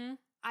 maybe. Mm-hmm.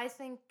 I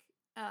think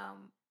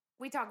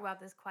we talk about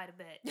this quite a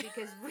bit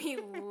because we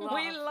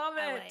love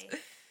LA. it.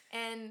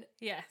 And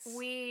yes,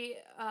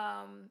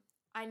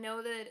 I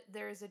know that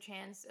there's a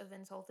chance of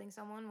insulting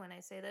someone when I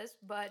say this,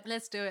 but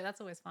let's do it. That's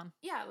always fun.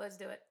 Yeah, let's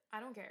do it. I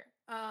don't care.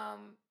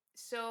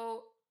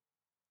 So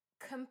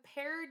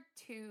compared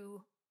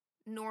to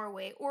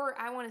Norway, or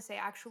I want to say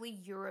actually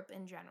Europe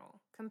in general,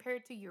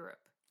 compared to Europe.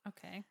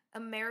 Okay.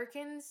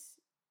 Americans,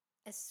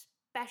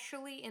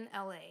 especially in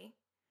LA,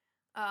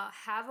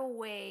 have a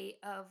way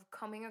of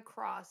coming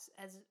across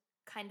as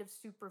kind of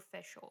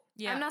superficial.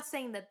 Yeah. I'm not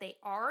saying that they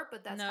are,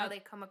 but that's how they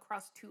come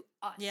across to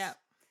us. Yeah.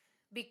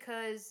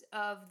 Because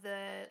of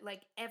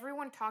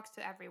everyone talks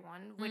to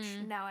everyone, which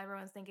now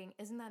everyone's thinking,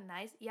 isn't that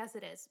nice? Yes,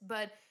 it is.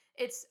 But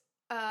it's,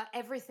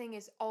 everything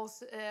is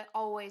also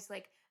always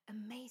like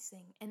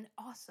amazing and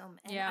awesome.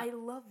 And I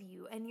love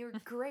you and you're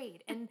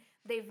great. And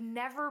they've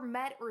never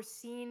met or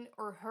seen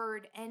or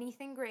heard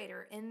anything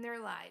greater in their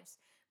lives.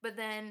 But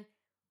then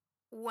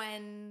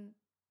when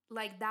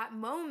that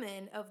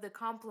moment of the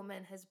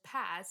compliment has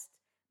passed,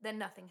 then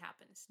nothing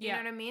happens. Do you know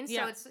what I mean?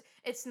 Yeah. So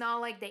it's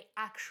not like they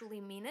actually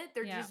mean it.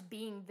 They're just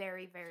being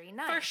very, very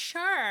nice. For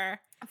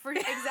sure.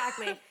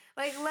 Exactly.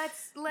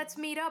 Let's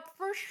meet up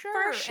for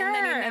sure. For sure. And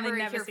then you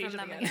never hear see from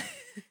them again.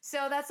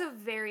 So that's a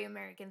very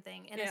American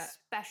thing, and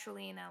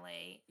especially in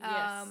LA.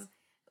 Yes.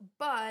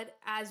 But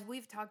as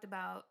we've talked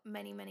about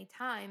many, many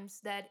times,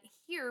 that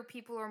here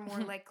people are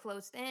more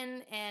closed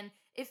in, and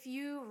if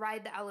you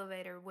ride the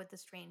elevator with a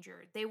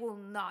stranger, they will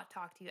not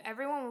talk to you.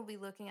 Everyone will be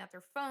looking at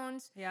their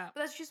phones. Yeah.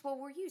 But that's just what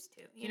we're used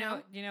to. You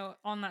know,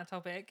 on that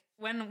topic,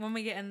 when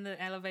we get in the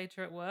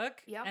elevator at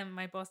work, and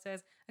my boss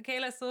says,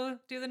 okay, let's all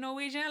do the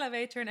Norwegian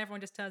elevator, and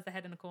everyone just turns their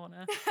head in a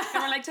corner.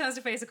 Everyone turns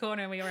to face a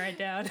corner and we ride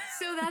down.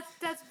 So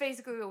that's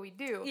basically what we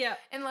do. Yeah.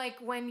 And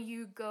when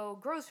you go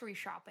grocery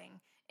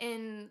shopping,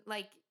 and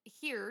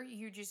here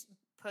you just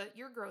put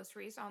your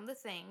groceries on the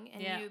thing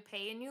and you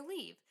pay and you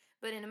leave.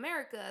 But in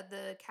America,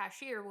 the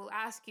cashier will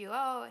ask you,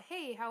 oh,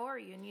 hey, how are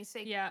you? And you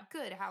say,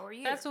 good, how are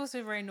you? That's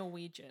also very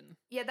Norwegian.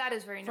 Yeah, that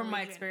is very Norwegian. From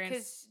my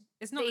experience.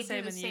 It's not the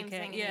same in the UK.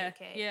 Thing in the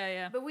UK.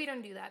 Yeah. But we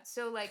don't do that.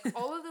 So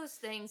all of those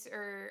things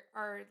are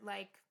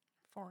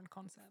foreign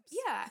concepts.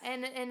 Yeah,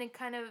 and it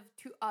kind of,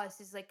 to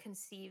us, is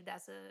conceived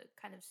as a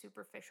kind of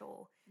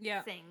superficial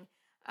thing.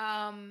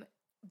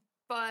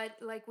 But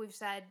like we've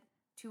said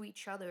to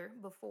each other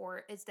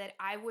before, is that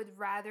I would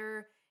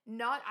rather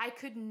not, I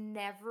could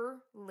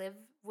never live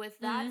with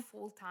that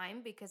full time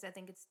because I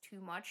think it's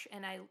too much.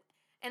 And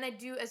I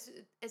do, as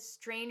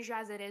strange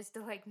as it is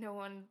to no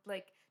one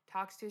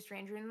talks to a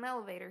stranger in an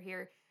elevator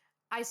here,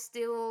 I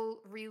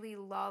still really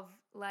love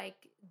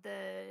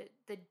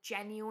the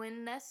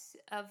genuineness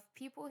of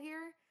people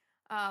here.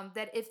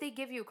 that if they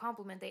give you a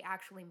compliment, they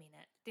actually mean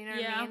it. Do you know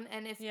what Yeah. I mean?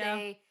 And if Yeah.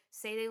 they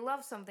say they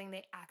love something,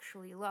 they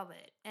actually love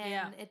it. And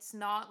Yeah. it's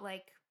not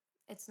like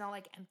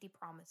empty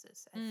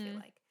promises, I feel Mm.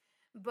 like.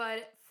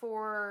 But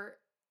for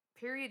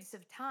periods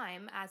of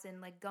time, as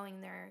in like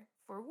going there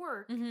for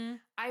work, Mm-hmm.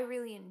 I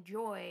really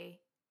enjoy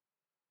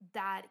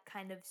that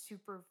kind of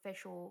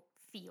superficial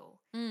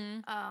feel.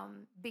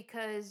 Mm.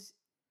 Because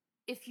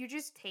if you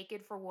just take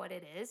it for what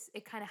it is,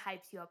 it kind of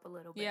hypes you up a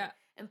little bit Yeah.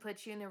 and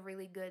puts you in a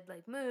really good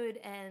like mood,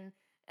 and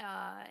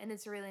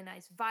it's a really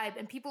nice vibe.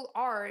 And people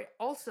are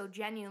also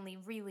genuinely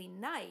really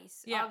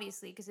nice, Yeah.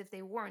 obviously, because if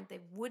they weren't, they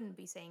wouldn't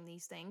be saying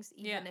these things,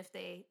 even Yeah. if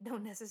they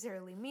don't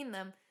necessarily mean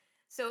them.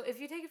 So if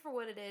you take it for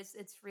what it is,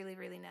 it's really,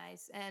 really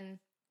nice. And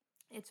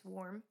it's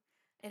warm.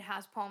 It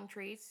has palm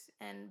trees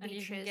and And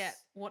beaches. you can get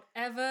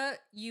whatever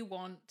you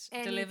want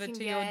And you delivered can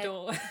to your get-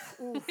 door,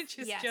 Oof, which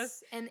is yes.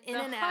 just and the in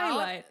and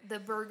highlight. out the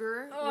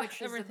burger, Oh, which is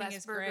the everything best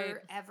is burger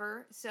great.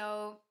 ever.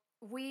 So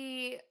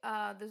we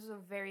this is a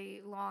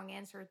very long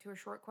answer to a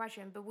short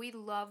question, but we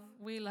love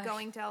We like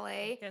going to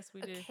LA Yes,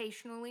 we do.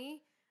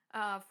 occasionally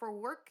for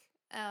work.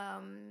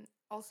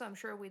 Also, I'm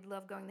sure we'd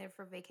love going there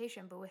for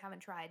vacation, but we haven't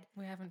tried.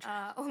 We haven't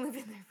tried. Only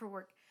been there for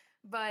work.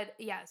 But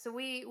yeah, so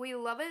we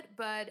love it,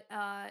 but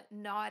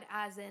not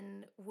as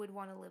in would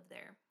want to live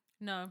there.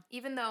 No.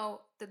 Even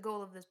though the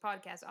goal of this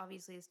podcast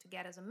obviously is to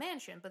get us a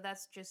mansion, but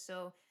that's just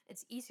so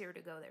it's easier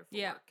to go there for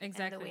Yeah, work. And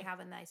exactly. that we have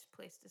a nice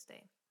place to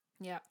stay.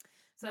 Yeah.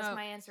 So No, that's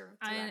my answer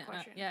to that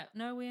question. Yeah.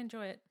 No, we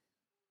enjoy it.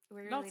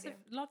 We really do.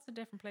 Lots of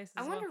different places.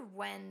 I as wonder well.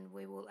 when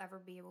we will ever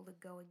be able to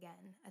go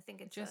again. I think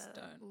it's Just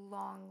a don't.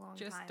 long, long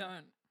Just time.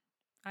 don't.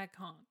 I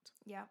can't.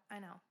 Yeah, I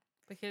know.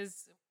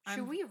 Because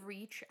Should we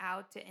reach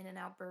out to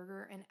In-N-Out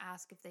Burger and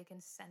ask if they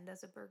can send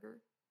us a burger?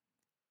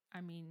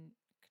 I mean,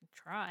 can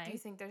try. Do you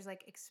think there's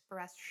like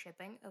express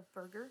shipping of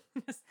burger?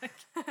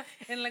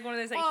 In like one of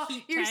those like Well,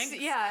 heat you're tanks.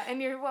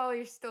 and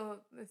you're still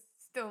it's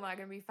still not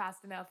gonna be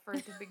fast enough for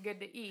it to be good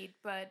to eat.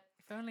 But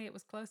If only it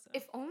was closer.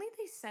 if only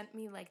they sent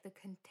me like the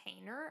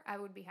container, I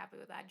would be happy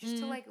with that. Just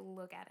to like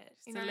look at it.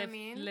 Just You to know live, what I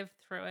mean? live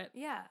through it.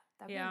 Yeah,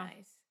 that'd Yeah. be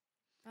nice.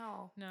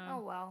 Oh No. Oh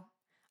well.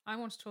 I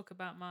want to talk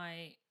about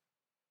my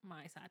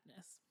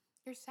sadness.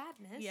 Your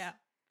sadness. Yeah.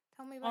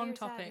 Tell me about On your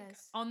topic.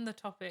 sadness. On the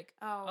topic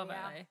Oh of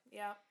yeah. LA.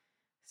 Yeah.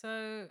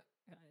 So,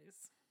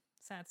 guys,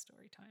 sad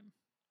story time.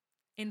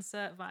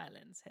 Insert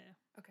violins here.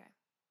 Okay.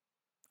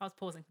 I was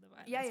pausing for the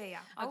violins. Yeah.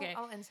 Okay.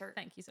 I'll insert.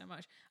 Thank you so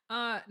much.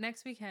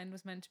 Next weekend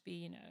was meant to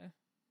be,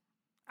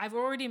 I've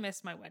already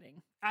missed my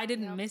wedding. I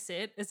didn't Yep. miss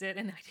it, as it,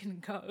 and I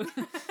didn't go.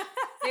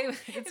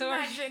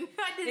 Imagine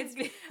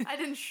I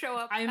didn't show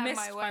up. I at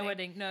missed my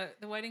wedding. No,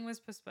 the wedding was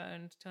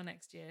postponed till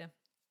next year,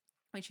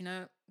 which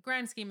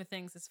grand scheme of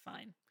things is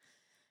fine.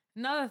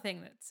 Another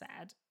thing that's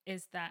sad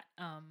is that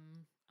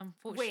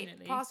unfortunately.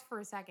 Wait, pause for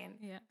a second.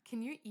 Yeah.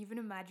 Can you even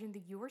imagine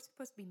that you were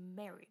supposed to be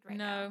married right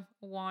No, now?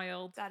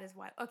 wild. That is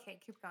wild. Okay,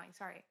 keep going.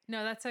 Sorry.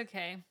 No, that's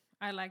okay.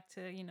 I like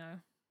to,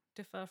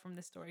 defer from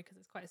this story because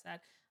it's quite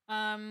sad.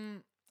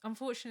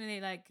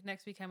 Unfortunately, like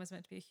next weekend was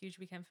meant to be a huge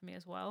weekend for me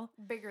as well.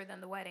 Bigger than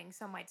the wedding,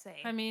 some might say.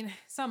 I mean,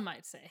 some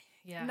might say,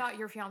 yeah. Not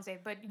your fiance,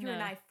 but you and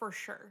No. I for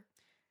sure.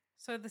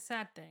 So the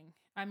sad thing,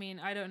 I mean,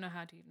 I don't know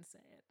how to even say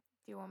it.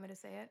 Do you want me to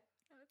say it?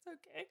 It's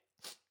okay.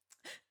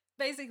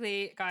 Basically, Do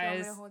you want guys.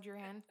 me to hold your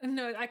hand?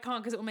 No, I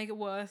can't because it will make it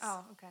worse.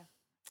 Oh, okay.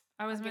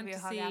 I was I'll give meant you a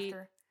to hug see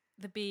after.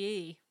 the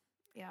BE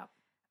Yep.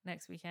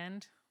 next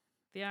weekend.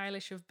 The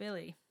Eilish of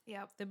Billy.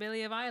 Yep. The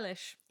Billy of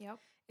Eilish. Yep.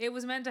 It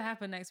was meant to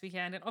happen next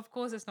weekend, and of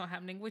course it's not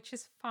happening, which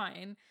is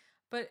fine.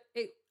 But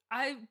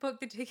I booked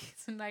the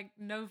tickets in like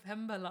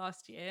November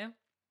last year.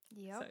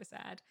 Yep. So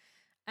sad.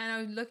 And I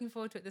was looking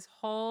forward to it this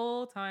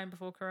whole time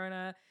before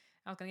Corona.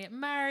 I was going to get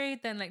married.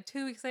 Then like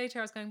 2 weeks later,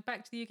 I was going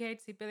back to the UK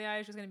to see Billie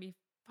Eilish. It was going to be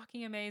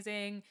fucking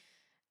amazing.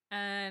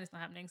 And it's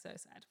not happening. So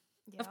sad.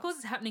 Yep. Of course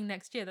it's happening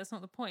next year. That's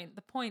not the point.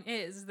 The point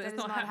is that it's is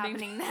not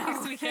happening now.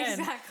 next weekend.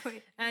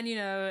 Exactly. And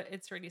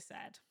it's really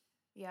sad.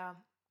 Yeah.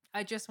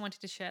 I just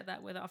wanted to share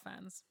that with our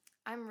fans.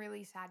 I'm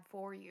really sad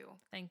for you.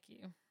 Thank you.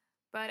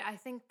 But I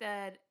think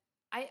that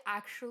I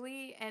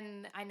actually,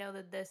 and I know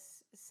that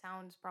this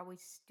sounds probably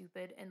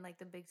stupid in like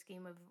the big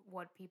scheme of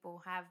what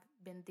people have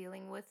been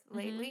dealing with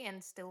lately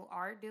and still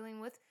are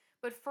dealing with.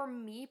 But for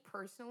me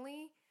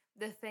personally,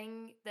 the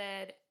thing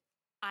that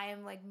I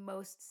am like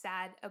most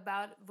sad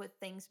about with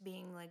things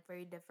being like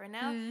very different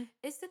now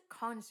is the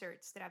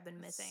concerts that I've been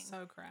missing.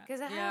 So crap.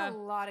 Because I had a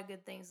lot of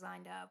good things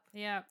lined up.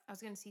 Yeah. I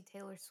was going to see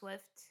Taylor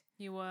Swift.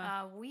 You were.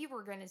 We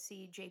were going to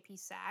see JP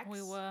Sachs.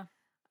 We were.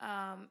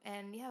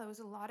 And yeah, there was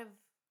a lot of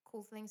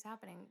cool things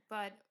happening.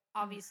 But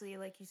obviously,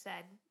 like you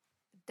said,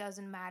 it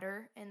doesn't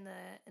matter in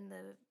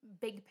the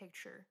big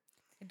picture.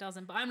 It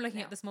doesn't. But I'm looking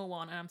No. at the small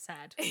one and I'm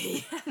sad. Yeah.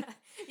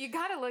 You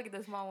got to look at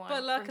the small one. But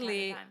from time to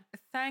luckily,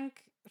 time.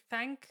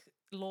 thank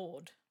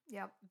Lord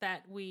Yep.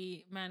 that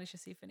we managed to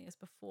see Phineas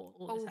before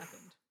all this Oof.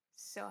 happened.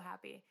 So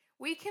happy.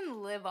 We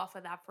can live off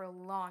of that for a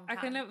long time. I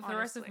can live for the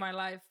rest of honestly. my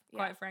life, Yeah.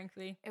 quite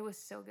frankly. It was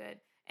so good.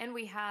 And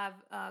we have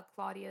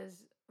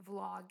Claudia's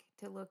vlog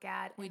to look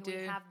at. We and do.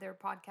 We have their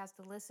podcast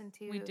to listen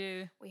to. We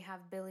do. We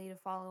have Billy to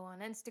follow on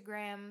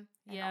Instagram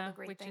and all the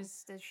great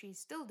things that she's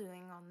still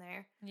doing on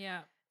there.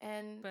 Yeah.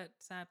 And But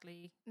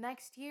sadly,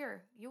 next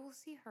year you will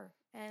see her,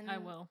 and I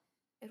will.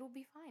 It'll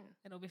be fine.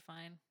 It'll be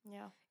fine.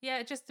 Yeah.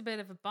 Yeah, just a bit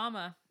of a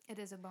bummer. It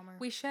is a bummer.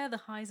 We share the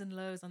highs and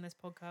lows on this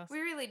podcast.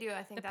 We really do.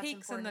 I think the that's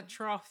peaks important. and the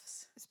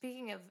troughs.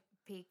 Speaking of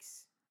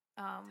peaks,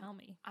 Tell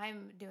me.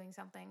 I'm doing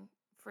something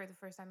for the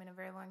first time in a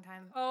very long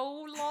time.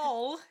 Oh,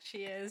 lol.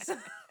 She is.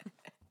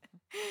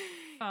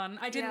 Fun.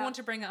 I didn't want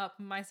to bring it up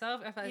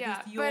myself. If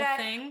it's your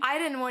thing. I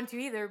didn't want to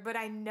either, but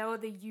I know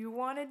that you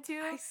wanted to.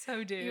 I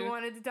so do. You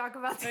wanted to talk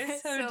about I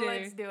this, so do.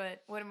 Let's do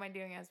it. What am I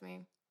doing,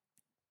 Esme?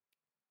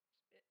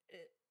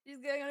 She's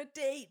going on a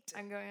date.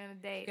 I'm going on a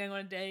date. Going on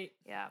a date.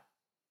 Yeah.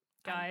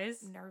 Guys.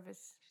 I'm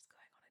nervous. She's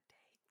going on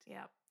a date.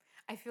 Yeah.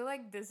 I feel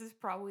like this is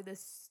probably the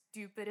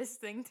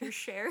stupidest thing to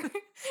share.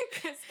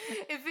 Because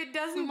if it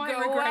doesn't might go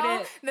regret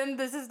well, it. then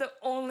this is the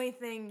only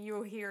thing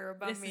you'll hear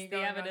about This me is the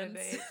going evidence. on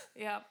a date.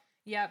 Yep.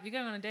 Yeah, you're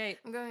going on a date.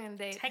 I'm going on a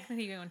date.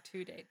 Technically going on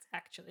 2 dates,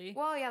 actually.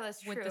 Well, yeah,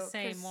 that's true. With the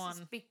same 'cause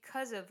one.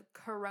 because of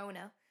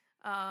Corona,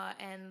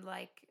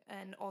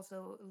 and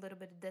also a little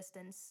bit of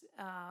distance.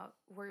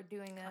 We're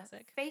doing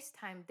Classic. a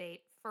FaceTime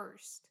date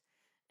first,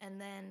 and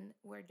then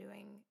we're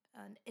doing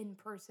an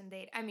in-person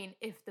date. I mean,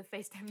 if the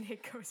FaceTime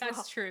date goes well.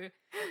 That's true.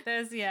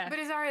 There's, But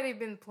it's already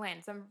been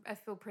planned, so I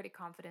feel pretty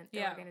confident that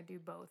Yeah. we're gonna do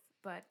both.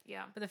 But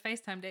yeah, But the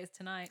FaceTime date's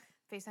tonight.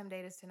 FaceTime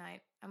date is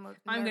tonight. I'm going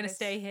to nervous.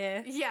 stay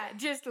here. Yeah,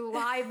 just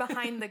lie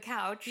behind the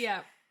couch.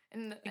 Yeah.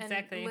 and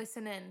exactly.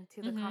 listen in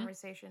to the Mhm.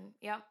 conversation.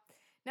 Yep.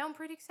 Now I'm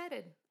pretty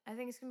excited. I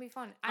think it's gonna be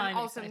fun. I'm I'm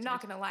also excited.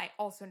 not gonna lie,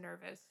 also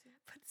nervous.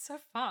 But it's so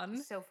fun.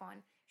 So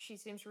fun. She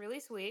seems really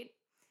sweet,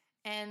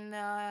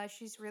 and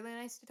she's really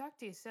nice to talk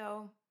to.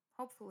 So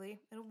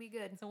hopefully it'll be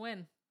good. It's a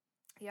win.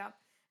 Yeah.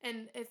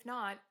 And if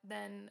not,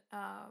 then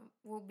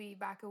we'll be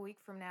back a week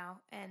from now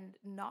and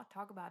not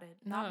talk about it,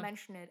 not No.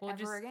 mention it Or ever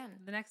just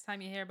again. the next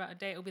time you hear about a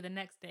date will be the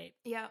next date.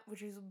 Yeah,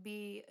 which will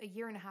be a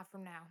year and a half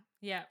from now.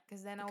 Yeah.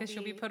 Because then Because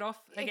she'll be put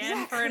off again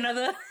Exactly. for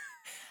another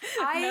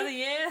another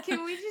year.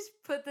 Can we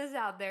just put this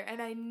out there?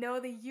 And I know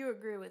that you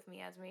agree with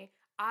me, Esme.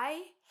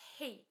 I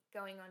hate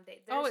going on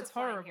dates. Oh, There's it's a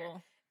fly here.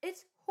 horrible.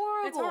 It's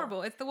horrible. It's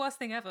horrible. It's the worst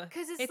thing ever.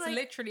 'Cause it's it's like-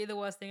 literally the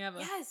worst thing ever.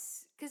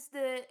 Yes, because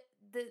the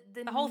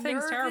whole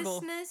thing's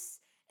terrible. nervousness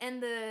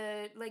and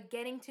the like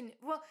getting to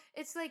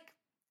it's like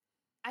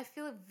I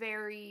feel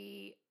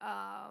very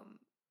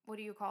what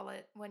do you call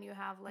it when you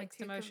have like Mixed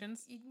two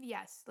emotions?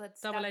 yes,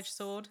 Double-edged that's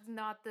sword.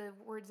 Not the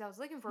words I was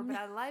looking for, but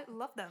I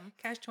love them.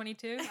 Catch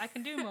 22. I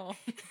can do more.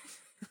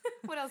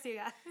 What else you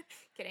got?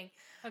 Kidding.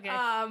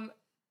 Okay.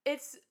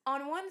 It's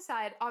on one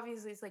side,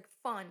 obviously, it's like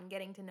fun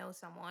getting to know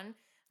someone.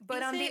 But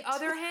Is on the it?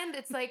 other hand,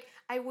 it's like,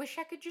 I wish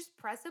I could just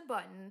press a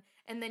button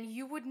and then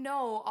you would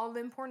know all the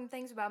important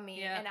things about me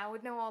Yeah. and I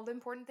would know all the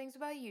important things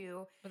about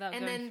you. Without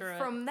And going then through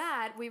from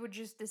that, we would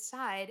just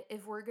decide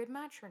if we're a good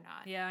match or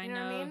not. Yeah, I you know.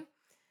 What I know. mean?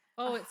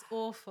 Oh, it's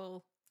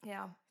awful.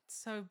 Yeah.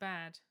 It's so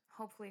bad.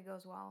 Hopefully it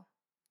goes well.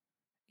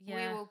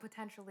 Yeah. We will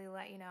potentially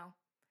let you know.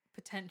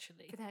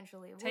 Potentially.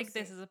 Potentially. We'll Take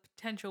this see. as a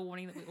potential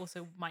warning that we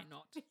also might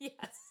not.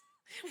 Yes.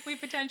 We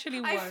potentially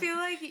won't. I feel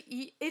like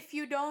if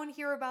you don't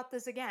hear about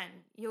this again,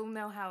 you'll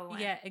know how it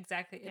went. Yeah,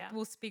 exactly. Yeah. It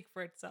will speak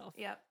for itself.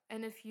 Yep.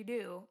 And if you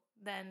do,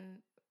 then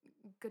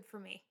good for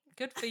me.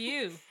 Good for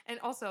you. And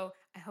also,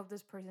 I hope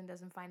this person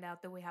doesn't find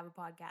out that we have a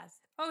podcast.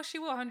 Oh, she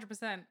will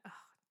 100%. Oh,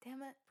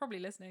 damn it. Probably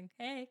listening.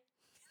 Hey.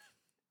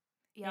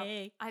 Yep.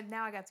 Hey. I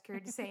got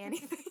scared to say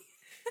anything.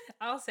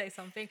 I'll say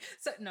something.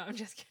 So no, I'm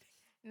just kidding.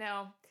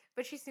 No,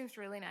 but she seems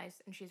really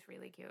nice and she's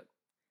really cute.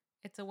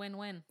 It's a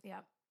win-win.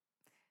 Yep.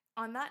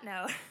 On that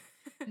note.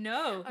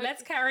 No, Okay.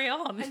 let's carry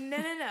on.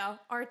 No.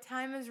 Our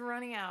time is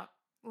running out,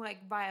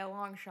 like by a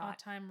long Our shot.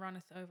 time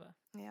runneth over.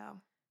 Yeah.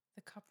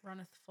 The cup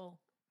runneth full.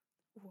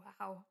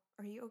 Wow.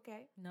 Are you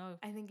okay? No.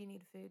 I think you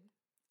need food.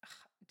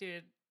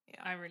 Dude,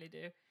 Yeah. I really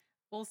do.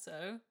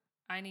 Also,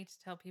 I need to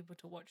tell people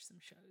to watch some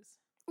shows.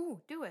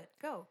 Ooh, do it.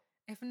 Go.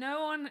 If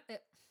no one...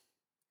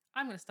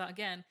 I'm going to start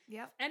again.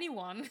 Yep. If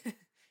anyone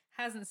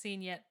hasn't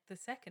seen yet the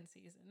second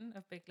season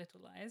of Big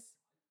Little Lies...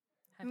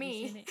 Have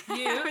Me. You seen it? I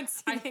You? haven't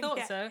seen I it thought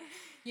yet. so.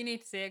 You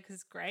need to see it because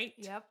it's great.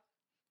 Yep.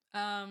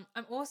 I'm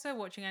also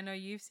watching, I know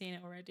you've seen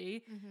it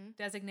already, Mm-hmm.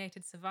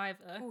 Designated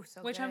Survivor, Ooh,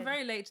 so which I'm good.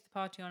 very late to the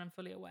party on, I'm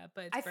fully aware,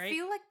 but it's I great.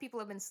 feel like people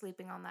have been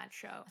sleeping on that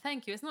show.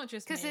 Thank you. It's not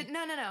just Because me.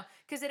 no,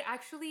 because it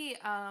actually,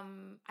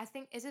 I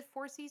think, is it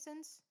 4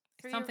 seasons?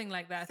 Something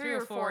like that. 3 3 or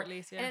or 4 4, at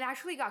least, yeah. And it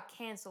actually got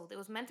canceled. It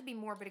was meant to be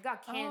more, but it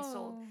got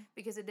canceled Oh.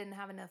 because it didn't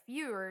have enough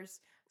viewers.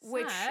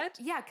 Which, Sad.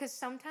 yeah, because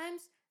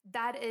sometimes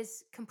that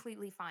is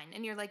completely fine,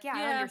 and you're like, yeah, I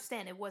Yeah.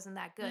 understand it wasn't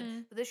that good,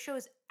 Mm. but this show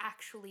is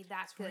actually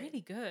that It's good. really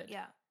good.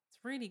 Yeah, It's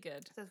really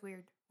good. so that's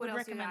weird. What Would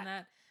else you recommend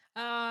got?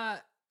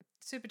 that.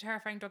 Super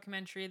terrifying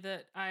documentary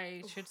that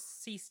I should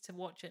cease to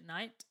watch at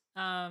night.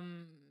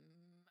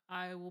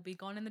 I Will Be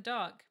Gone in the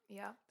Dark.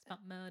 Yeah, It's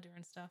about murder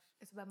and stuff.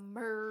 it's about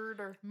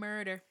murder.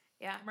 Murder.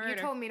 Yeah, Murder. you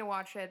told me to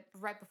watch it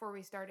right before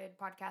we started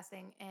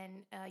podcasting,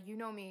 and you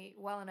know me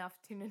well enough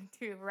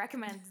to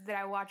recommend that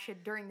I watch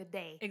it during the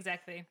day.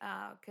 Exactly.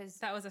 Because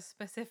That was a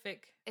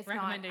specific if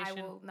recommendation. not,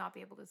 I will not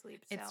be able to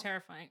sleep. It's so.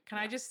 terrifying. Can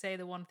I just say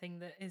the one thing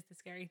that is the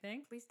scary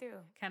thing? Please do.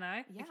 Can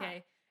I? Yeah.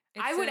 Okay.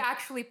 I would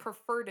actually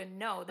prefer to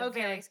know the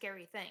Okay. very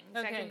scary thing,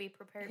 so I can be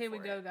prepared. Here for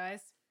we go, it.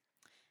 guys.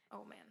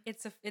 Oh man.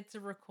 It's a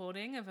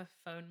recording of a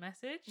phone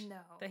message.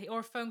 No. Or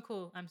a phone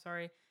call. I'm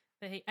sorry.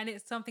 And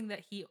it's something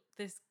that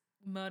this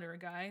murderer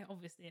guy,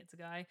 obviously it's a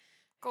guy,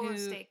 Golden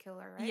State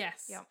Killer, right?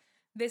 Yes. Yep.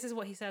 This is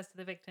what he says to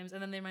the victims,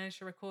 and then they manage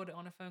to record it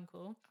on a phone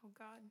call. Oh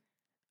God.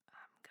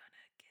 I'm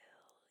gonna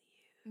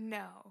kill you.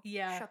 No.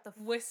 Yeah. Shut the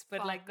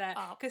whispered like that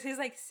up. because his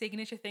like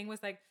signature thing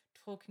was like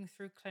talking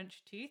through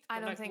clenched teeth. I but,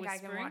 don't like, think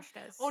whispering. I can watch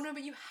this. Oh no,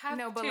 but you have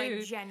no, to. but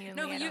like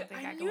genuinely, No, but I don't think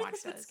I can knew watch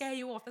this would this. scare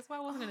you off. That's why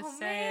I wasn't gonna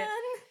say man.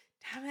 it.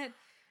 Damn it.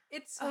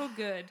 It's so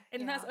good.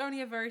 And that's Yeah.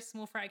 only a very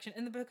small fraction.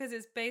 And because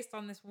it's based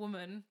on this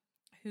woman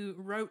who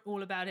wrote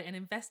all about it and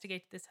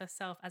investigated this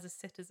herself as a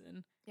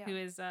citizen, Yeah. who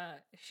is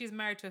she's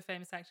married to a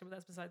famous actor, but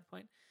that's beside the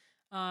point.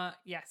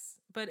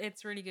 Yes. But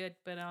it's really good,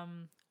 but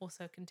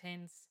also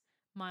contains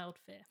mild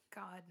fear.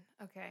 God.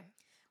 Okay.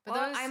 But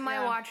Well, those, I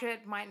might watch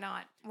it, might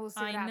not. We'll see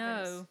what I happens.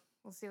 know.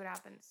 We'll see what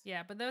happens.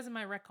 Yeah, but those are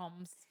my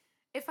recoms.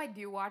 If I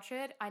do watch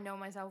it, I know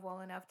myself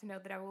well enough to know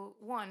that I will,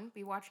 1,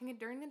 be watching it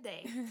during the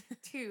day.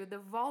 2, the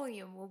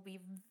volume will be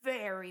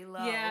very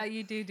low. Yeah,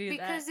 you do that.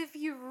 Because if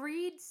you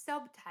read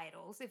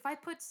subtitles, if I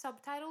put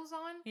subtitles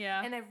on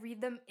yeah. and I read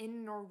them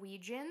in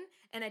Norwegian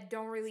and I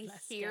don't really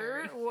less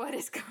hear scary. what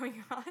is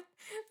going on,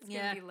 it's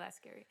Yeah. going to be less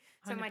scary.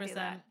 So I might do 100%.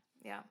 that.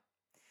 Yeah.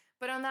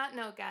 But on that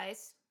note,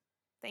 guys,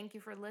 thank you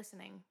for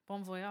listening.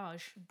 Bon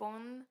voyage.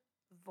 Bon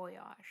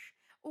voyage.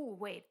 Oh,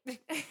 wait.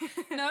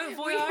 No,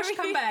 voyage,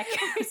 come back.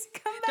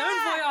 Come back.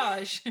 Don't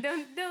voyage.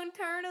 Don't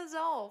turn us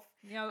off.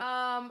 You know,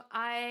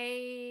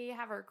 I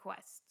have a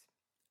request.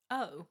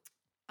 oh.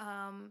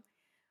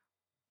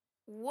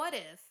 What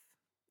if,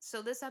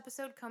 so this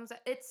episode comes,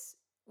 it's,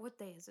 what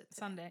day is it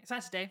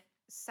today?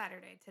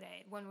 Saturday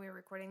today when we're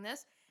recording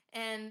this,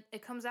 and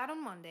it comes out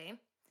on Monday.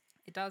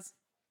 It does.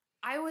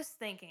 I was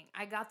thinking,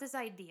 I got this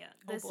idea.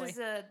 Oh This boy.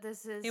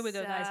 is Here we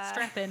go, guys.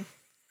 Strap in.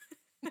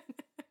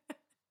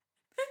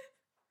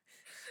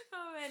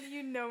 Oh man,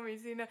 you know me,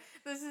 Zena.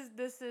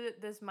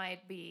 This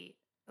might be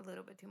a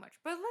little bit too much,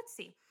 but let's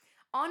see.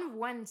 On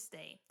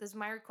Wednesday, this is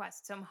my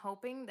request. So I'm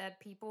hoping that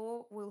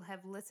people will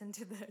have listened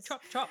to this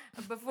Chop.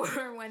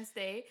 before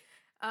Wednesday.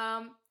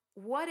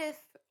 What if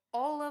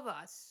all of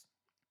us,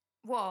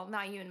 well,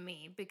 not you and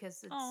me,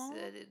 because it's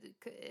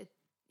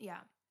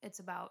it's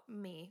about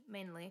me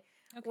mainly.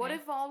 Okay. What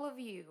if all of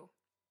you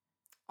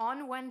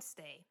on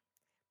Wednesday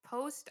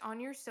post on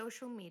your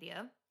social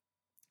media,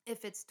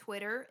 if it's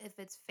Twitter, if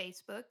it's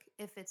Facebook,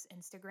 if it's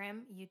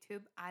Instagram,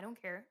 YouTube, I don't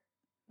care,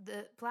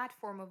 the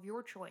platform of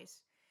your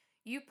choice,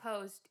 you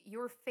post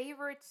your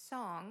favorite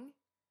song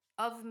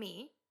of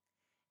me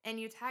and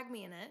you tag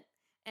me in it,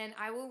 and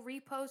I will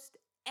repost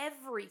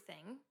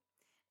everything.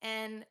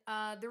 And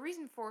the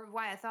reason for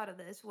why I thought of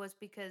this was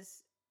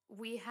because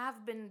we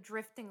have been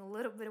drifting a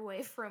little bit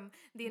away from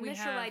the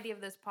initial idea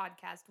of this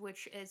podcast,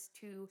 which is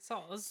to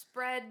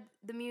spread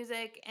the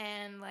music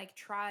and like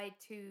try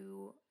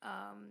to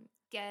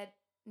get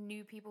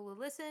new people to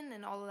listen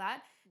and all of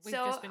that.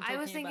 So I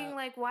was thinking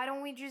like, why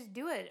don't we just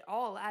do it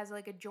all as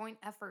like a joint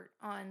effort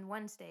on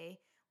Wednesday?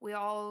 We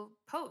all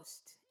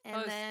post.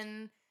 And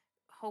then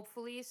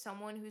hopefully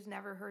someone who's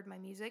never heard my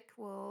music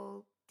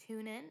will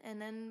tune in,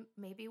 and then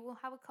maybe we'll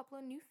have a couple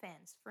of new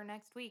fans for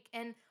next week.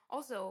 And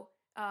also,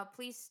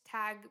 please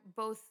tag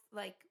both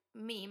like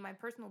me, my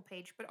personal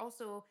page, but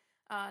also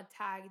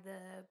tag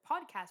the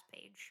podcast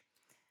page.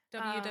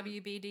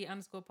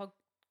 WWBD_podcast.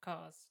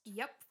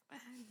 Yep.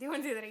 Do you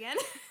want to do that again?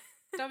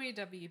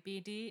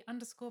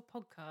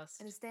 WWBD_podcast.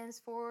 And it stands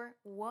for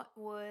What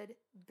Would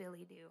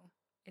Billy Do?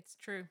 It's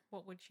true.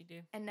 What would she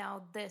do? And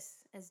now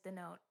this is the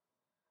note.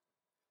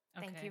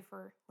 Okay. Thank you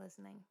for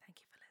listening. Thank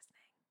you for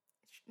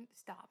listening.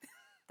 Stop.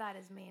 That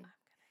is mean.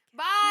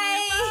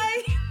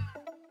 Bye.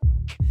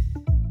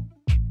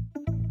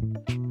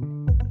 Bye.